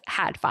have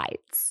had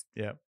fights.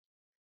 Yeah.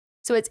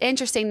 So it's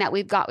interesting that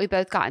we've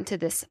both gotten to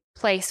this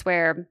place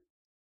where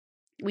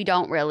we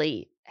don't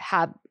really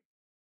have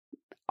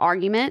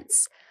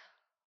arguments.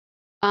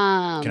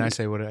 Can I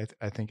say what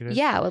I think it is?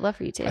 Yeah, I would love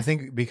for you to. I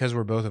think because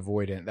we're both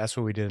avoidant, that's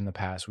what we did in the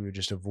past. We would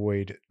just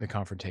avoid the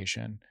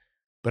confrontation.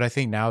 But I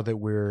think now that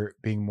we're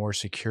being more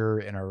secure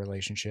in our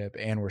relationship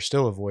and we're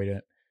still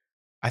avoidant,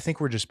 I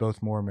think we're just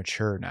both more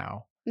mature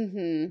now.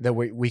 Mm-hmm. That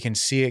we can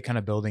see it kind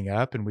of building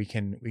up, and we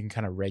can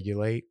kind of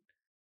regulate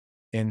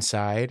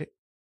inside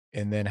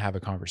and then have a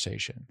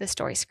conversation. The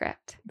story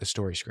script. The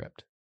story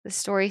script. The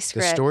story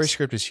script. The story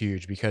script is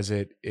huge because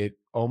it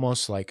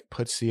almost like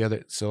puts the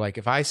other. So like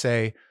if I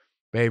say,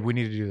 babe, we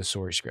need to do the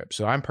story script.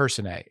 So I'm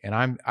person A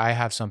and I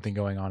have something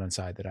going on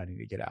inside that I need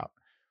to get out.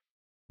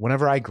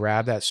 Whenever I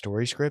grab that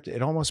story script,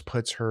 it almost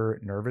puts her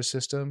nervous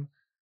system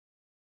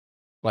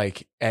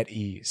like at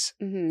ease.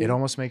 Mm-hmm. It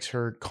almost makes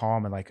her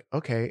calm and like,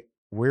 okay,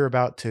 we're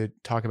about to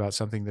talk about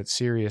something that's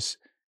serious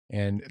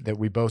and that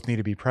we both need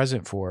to be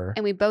present for.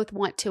 And we both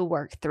want to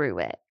work through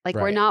it. Like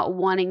we're Right. not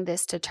wanting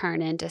this to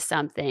turn into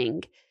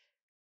something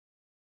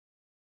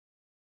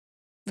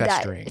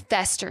Festering.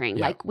 Festering.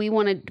 Yeah. Like we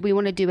want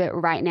to do it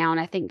right now. And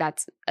I think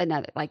that's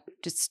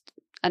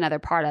another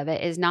part of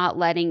it is not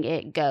letting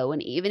it go.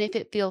 And even if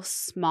it feels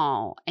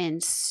small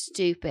and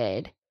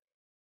stupid,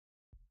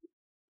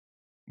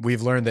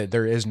 we've learned that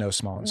there is no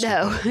small and stupid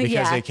No, because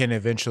yeah. they can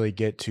eventually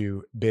get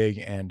to big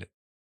and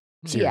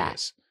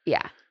serious.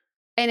 Yeah.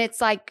 And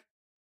it's like,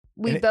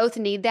 we And it- both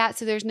need that.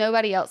 So there's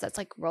nobody else that's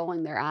like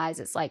rolling their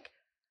eyes. It's like,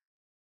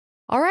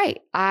 all right,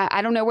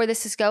 I don't know where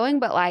this is going,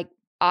 but like,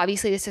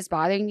 obviously this is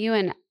bothering you.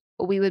 And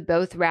we would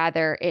both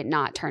rather it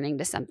not turning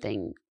to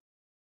something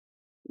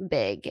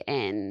big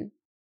and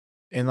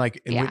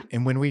like, Yeah.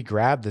 when we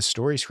grab the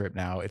story script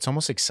now, it's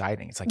almost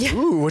exciting. It's like, Yeah.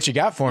 ooh, what you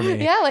got for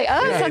me? yeah, like,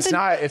 oh, Yeah,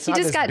 something. it's you not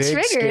just this got big,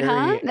 triggered,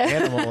 huh? scary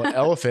animal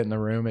elephant in the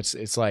room.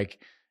 It's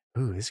like,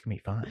 ooh, this is gonna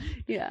be fun.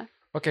 Yeah.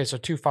 Okay, so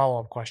 2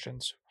 follow-up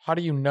questions. How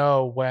do you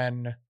know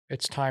when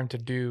it's time to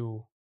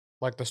do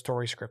like the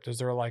story script? Is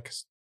there like,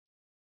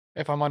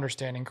 if I'm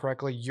understanding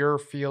correctly, you're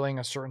feeling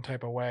a certain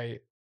type of way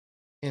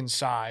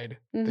inside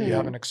that you Mhm.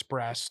 haven't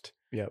expressed,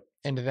 Yep.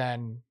 and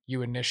then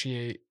you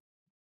initiate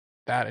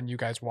that and you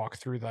guys walk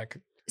through like,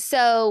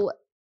 So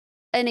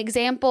an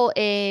example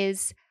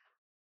is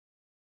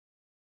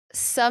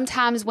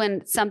sometimes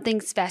when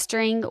something's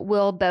festering,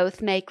 we'll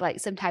both make like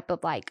some type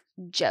of like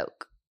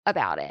joke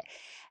about it.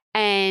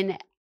 And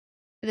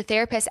the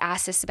therapist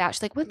asked us about,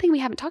 she's like, one thing we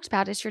haven't talked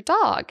about is your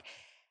dog.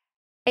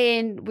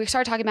 And we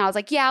started talking about, I was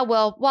like, yeah,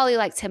 well, Wally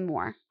likes him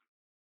more.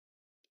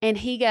 And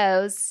he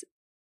goes,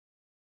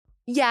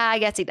 yeah, I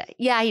guess he does.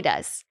 Yeah, he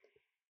does.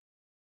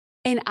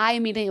 And I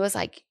immediately was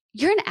like,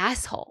 you're an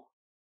asshole.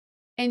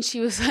 And she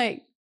was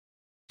like,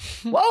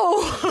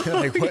 whoa.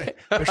 Like, what?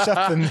 There's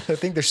something. I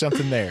think there's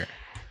something there.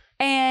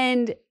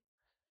 And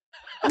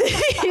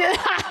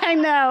I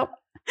know.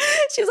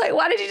 She's like,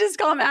 why did you just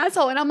call him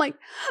asshole? And I'm like,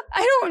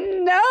 I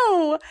don't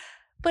know.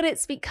 But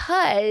it's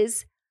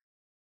because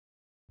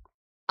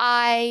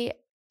I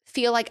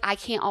feel like I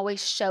can't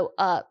always show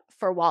up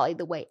for Wally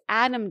the way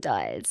Adam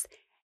does.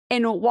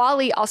 And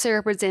Wally also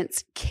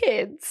represents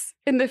kids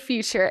in the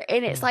future.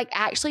 And it's like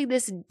actually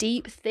this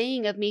deep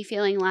thing of me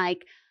feeling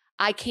like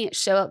I can't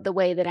show up the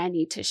way that I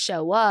need to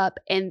show up.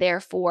 And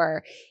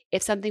therefore,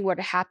 if something were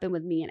to happen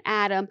with me and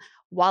Adam,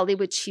 Wally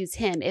would choose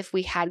him. If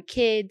we had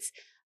kids,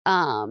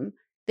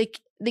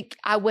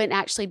 I wouldn't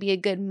actually be a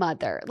good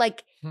mother.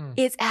 Like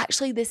it's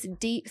actually this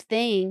deep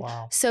thing.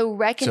 wow. So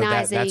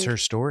recognizing So that's her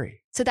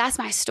story. So that's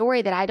my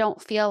story, that I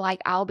don't feel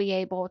like I'll be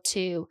able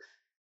to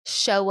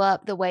show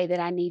up the way that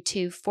I need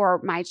to for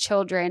my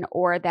children,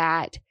 or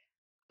that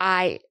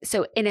and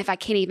if I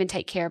can't even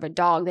take care of a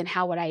dog, then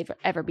how would I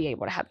ever be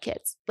able to have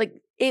kids?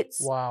 Like it's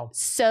Wow.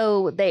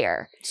 so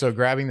there. So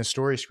grabbing the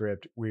story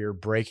script, we are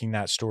breaking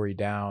that story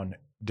down,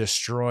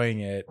 destroying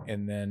it,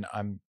 and then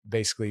I'm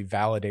basically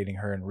validating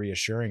her and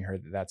reassuring her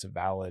that that's a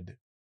valid,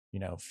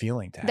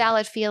 feeling to have.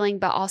 Valid feeling,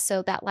 but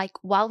also that like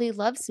Wally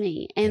loves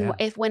me. And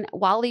Yeah. when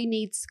Wally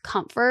needs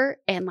comfort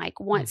and like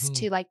wants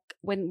to, like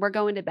when we're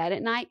going to bed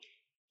at night,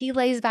 he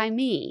lays by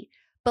me.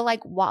 But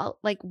like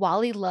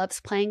Wally loves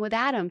playing with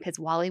Adam because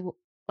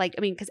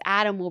because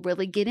Adam will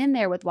really get in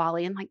there with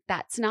Wally, and like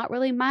that's not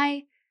really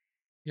my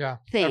Yeah.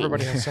 thing.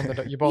 Everybody has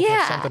something you both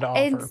have something to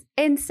offer.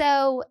 And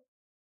so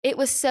it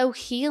was so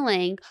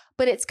healing,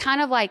 but it's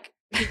kind of like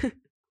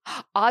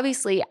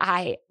obviously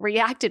I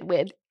reacted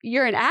with,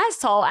 you're an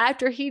asshole,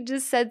 after he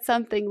just said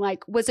something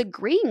like was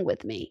agreeing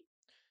with me.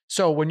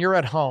 So when you're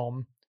at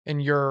home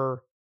and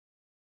you're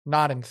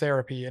not in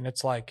therapy and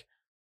it's like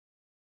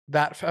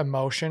that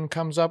emotion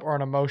comes up, or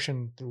an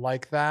emotion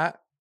like that,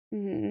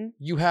 Mm-hmm.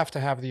 you have to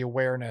have the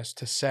awareness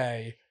to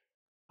say,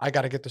 I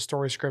got to get the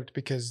story script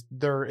because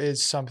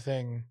there's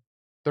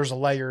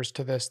layers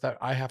to this that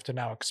I have to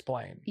now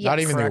explain. Not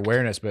even Correct. the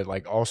awareness, but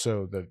like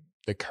also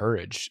the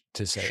courage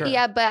to say Sure. it.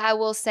 Yeah, but I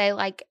will say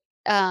like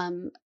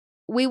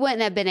we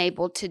wouldn't have been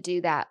able to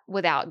do that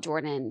without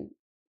Jordan,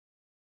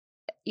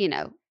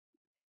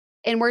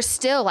 and we're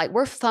still like,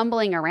 we're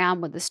fumbling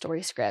around with the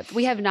story script.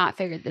 We have not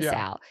figured this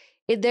Yeah. out.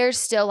 There's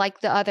still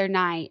like the other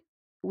night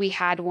we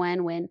had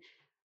one when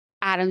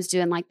Adam's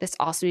doing like this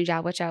awesome new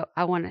job, which I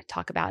want to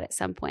talk about at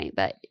some point,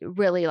 but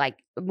really like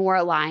more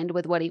aligned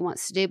with what he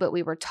wants to do. But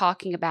we were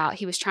talking about,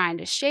 he was trying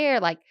to share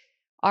like,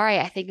 all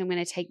right, I think I'm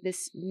going to take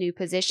this new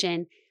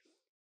position.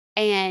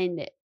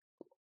 And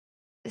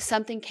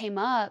something came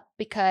up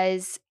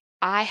because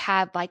I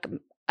had like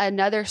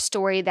another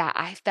story that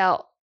I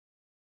felt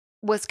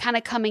was kind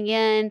of coming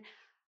in.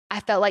 I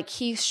felt like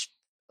he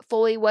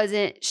fully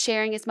wasn't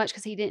sharing as much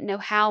because he didn't know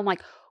how. I'm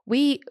like,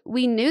 we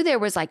knew there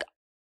was like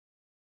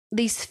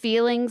these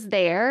feelings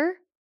there.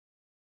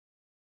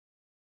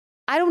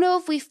 I don't know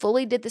if we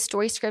fully did the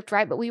story script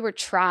right, but we were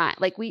trying.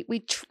 Like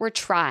we're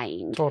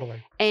trying.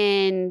 Totally.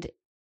 And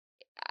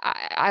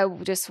I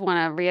just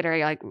want to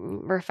reiterate, like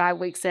we're 5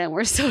 weeks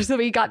in. So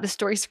we got the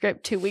story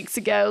script 2 weeks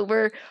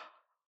ago.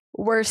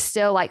 We're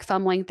still like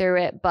fumbling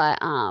through it, but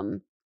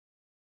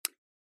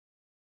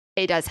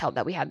it does help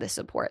that we have the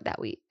support that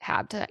we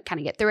have to kind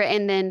of get through it.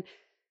 And then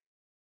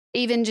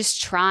even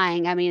just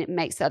trying, I mean, it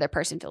makes the other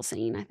person feel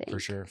seen, I think. For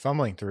sure.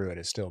 Fumbling through it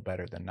is still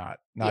better than not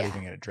Yeah.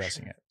 even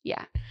addressing it.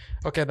 Yeah.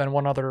 Okay, then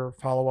one other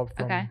follow-up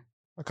from Okay.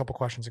 a couple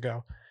questions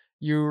ago.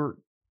 You're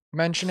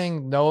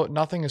mentioning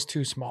nothing is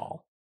too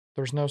small.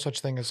 There's no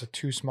such thing as a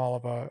too small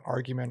of a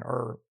argument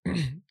or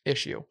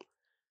issue.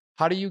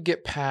 How do you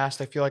get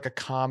past, I feel like a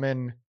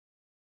common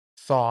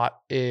thought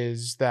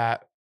is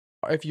that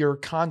if you're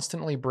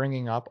constantly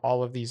bringing up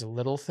all of these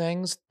little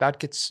things, that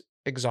gets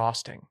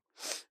exhausting.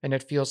 And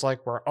it feels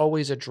like we're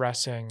always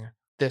addressing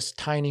this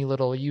tiny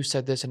little, you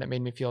said this and it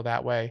made me feel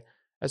that way,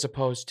 as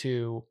opposed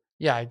to,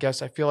 yeah, I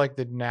guess I feel like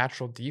the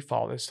natural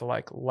default is to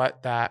like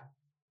let that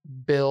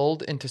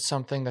build into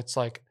something that's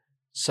like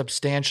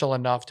substantial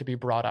enough to be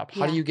brought up.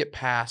 How do Yeah. you get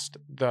past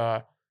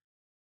the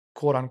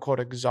quote unquote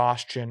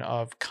exhaustion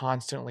of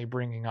constantly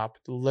bringing up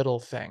little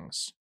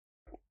things?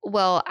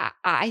 Well,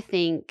 I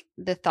think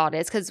the thought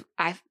is, because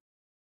I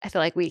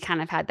feel like we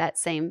kind of had that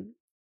same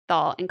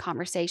thought and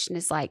conversation,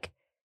 is like,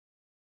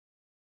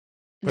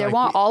 But there like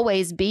won't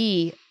always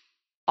be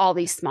all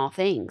these small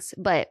things,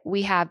 but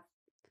we have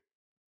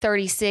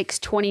 36,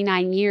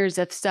 29 years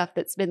of stuff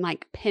that's been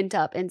like pent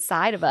up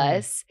inside of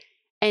us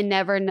and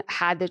never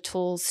had the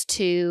tools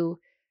to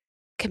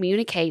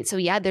communicate. So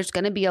yeah, there's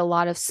going to be a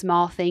lot of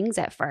small things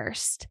at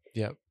first.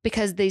 Yep.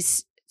 Because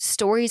these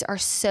stories are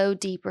so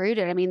deep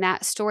rooted. I mean,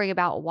 that story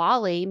about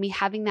Wally, me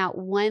having that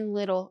one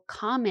little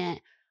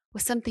comment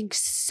was something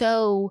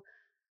so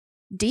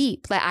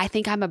deep. Like, I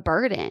think I'm a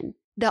burden.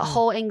 The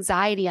whole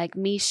anxiety, like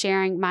me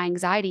sharing my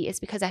anxiety, is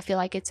because I feel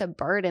like it's a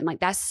burden. Like,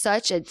 that's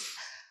such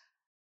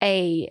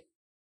a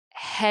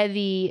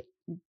heavy,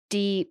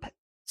 deep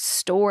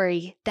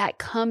story that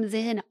comes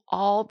in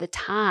all the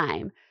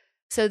time.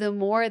 So the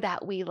more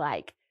that we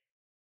like,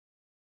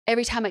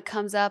 every time it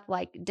comes up,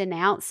 like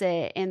denounce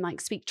it and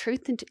like speak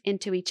truth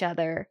into each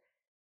other,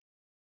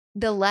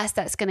 the less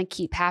that's going to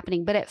keep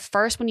happening. But at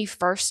first, when you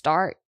first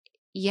start,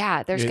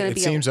 yeah, there's going to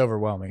be. It seems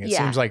overwhelming. It Yeah.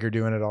 seems like you're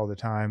doing it all the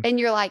time. And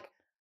you're like,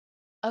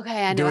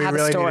 okay, I know do I we have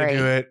really a story. need to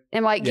do it? And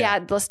I'm like, Yeah.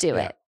 yeah, let's do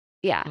Yeah. it.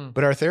 Yeah.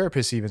 But our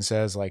therapist even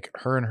says, like,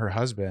 her and her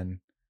husband,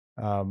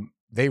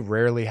 they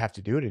rarely have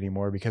to do it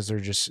anymore because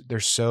they're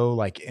so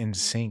like in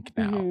sync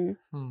now.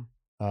 Mhm.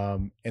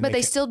 And But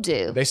they still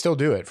do. They still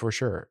do it for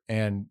sure.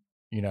 And,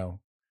 you know,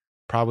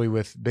 probably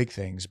with big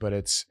things, but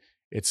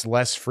it's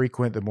less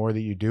frequent the more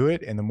that you do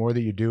it. And the more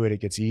that you do it, it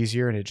gets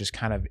easier, and it just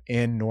kind of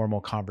in normal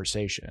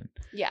conversation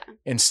Yeah.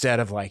 instead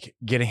of like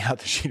getting out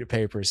the sheet of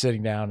paper,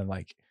 sitting down and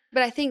like,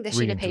 But I think the sheet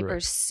reading of through paper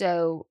it. is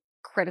so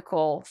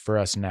critical for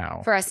us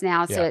now. for us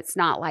now. So Yeah. it's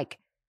not like,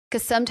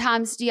 because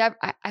sometimes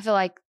I feel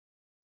like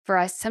for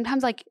us,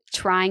 sometimes like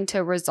trying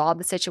to resolve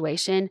the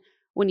situation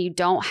when you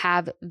don't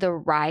have the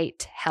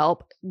right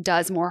help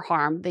does more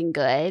harm than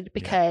good,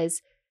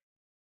 because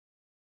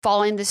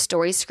following the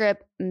story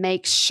script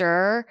makes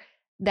sure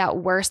that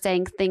we're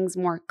saying things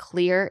more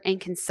clear and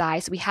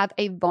concise. We have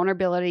a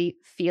vulnerability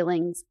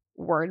feelings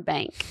word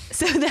bank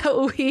so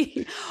that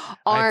we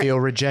aren't. I feel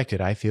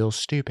rejected. I feel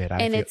stupid.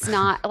 And it's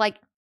not like,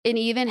 and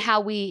even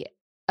how we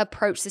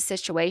approach the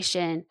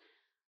situation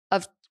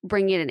of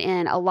bringing it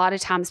in, a lot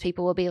of times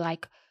people will be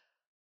like,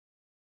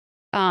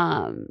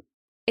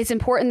 it's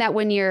important that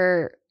when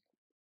you're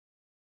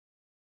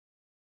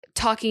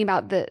talking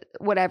about the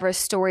whatever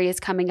story is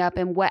coming up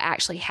and what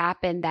actually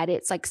happened, that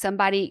it's like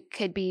somebody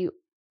could be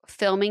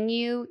filming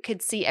you,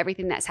 could see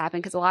everything that's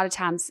happened. Because a lot of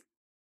times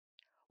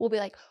we'll be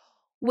like,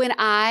 when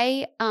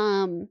I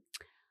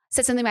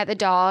said something about the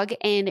dog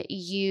and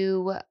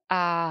you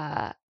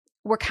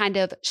were kind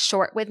of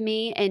short with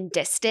me and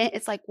distant,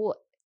 it's like, well,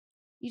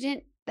 you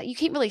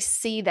can't really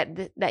see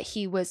that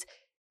he was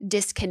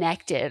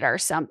disconnected or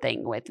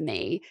something with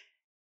me.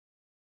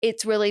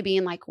 It's really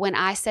being like, when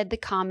I said the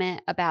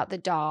comment about the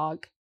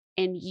dog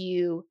and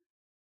you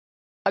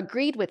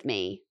agreed with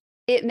me,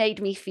 it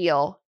made me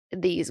feel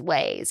these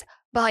ways.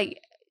 But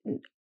like,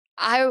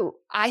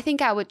 I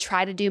think I would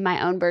try to do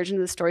my own version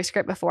of the story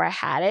script before I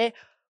had it,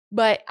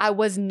 but I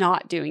was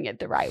not doing it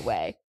the right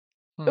way.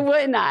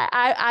 Wouldn't I?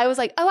 I was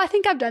like, oh, I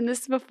think I've done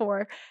this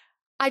before.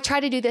 I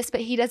try to do this,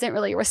 but he doesn't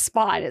really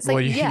respond. It's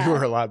like, you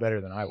were a lot better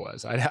than I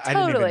was.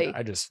 Totally.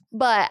 just.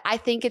 But I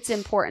think it's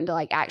important to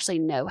like actually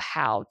know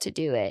how to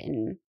do it.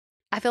 And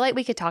I feel like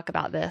we could talk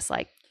about this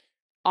like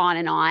on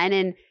and on.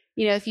 And,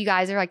 you know, if you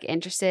guys are like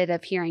interested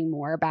of hearing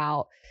more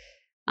about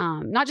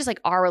not just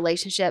like our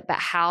relationship, but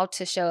how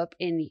to show up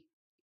in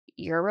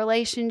your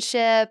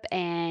relationship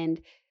and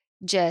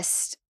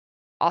just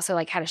also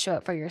like how to show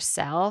up for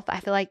yourself, I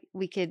feel like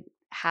we could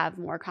have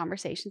more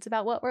conversations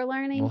about what we're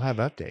learning. We'll have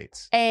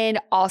updates. And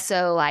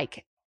also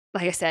like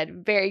I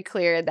said, very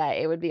clear that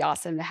it would be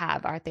awesome to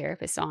have our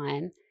therapist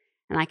on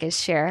and I could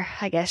share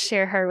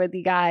her with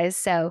you guys.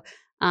 So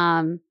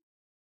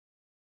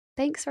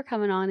thanks for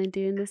coming on and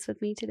doing this with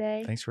me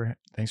today. Thanks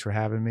for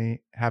having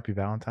me. Happy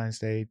Valentine's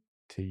Day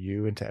to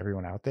you and to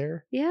everyone out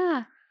there.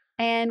 Yeah.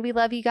 And we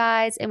love you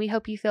guys, and we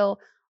hope you feel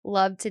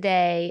loved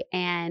today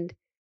and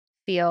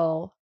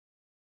feel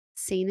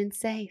seen and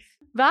safe.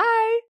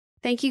 Bye.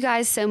 Thank you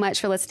guys so much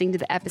for listening to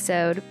the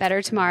episode.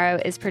 Better Tomorrow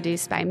is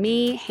produced by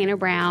me, Hannah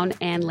Brown,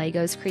 and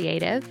Legos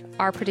Creative.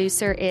 Our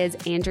producer is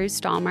Andrew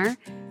Stalmer.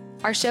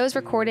 Our show is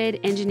recorded,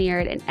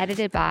 engineered, and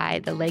edited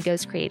by the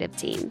Legos Creative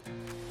team.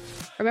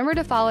 Remember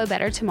to follow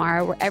Better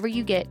Tomorrow wherever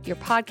you get your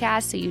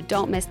podcasts so you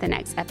don't miss the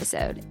next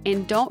episode.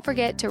 And don't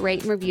forget to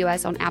rate and review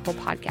us on Apple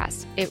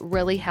Podcasts. It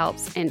really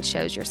helps and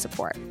shows your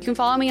support. You can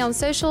follow me on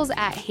socials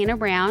at Hannah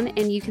Brown,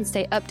 and you can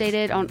stay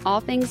updated on all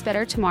things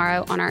Better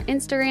Tomorrow on our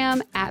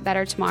Instagram at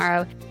Better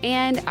Tomorrow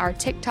and our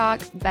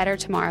TikTok Better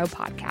Tomorrow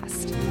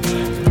podcast.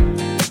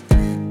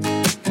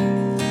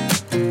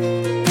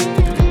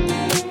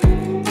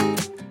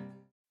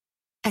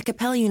 At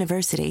Capella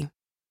University,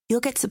 you'll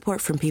get support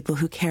from people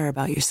who care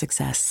about your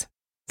success.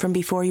 From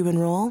before you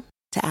enroll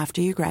to after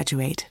you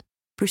graduate,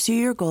 pursue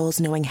your goals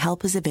knowing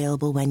help is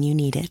available when you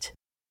need it.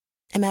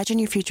 Imagine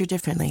your future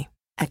differently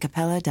at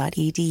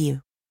capella.edu.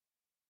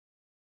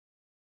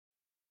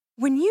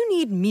 When you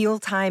need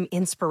mealtime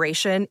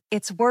inspiration,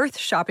 it's worth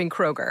shopping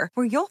Kroger,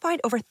 where you'll find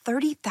over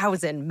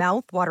 30,000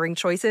 mouth-watering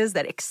choices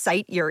that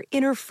excite your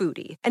inner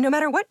foodie. And no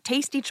matter what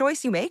tasty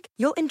choice you make,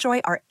 you'll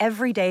enjoy our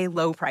everyday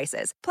low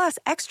prices, plus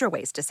extra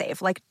ways to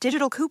save, like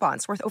digital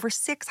coupons worth over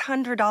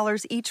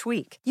 $600 each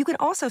week. You can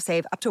also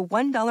save up to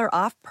 $1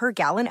 off per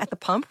gallon at the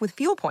pump with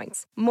fuel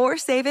points. More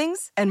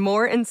savings and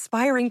more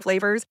inspiring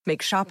flavors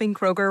make shopping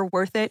Kroger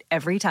worth it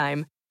every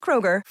time.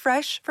 Kroger,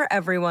 fresh for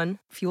everyone.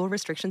 Fuel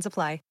restrictions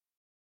apply.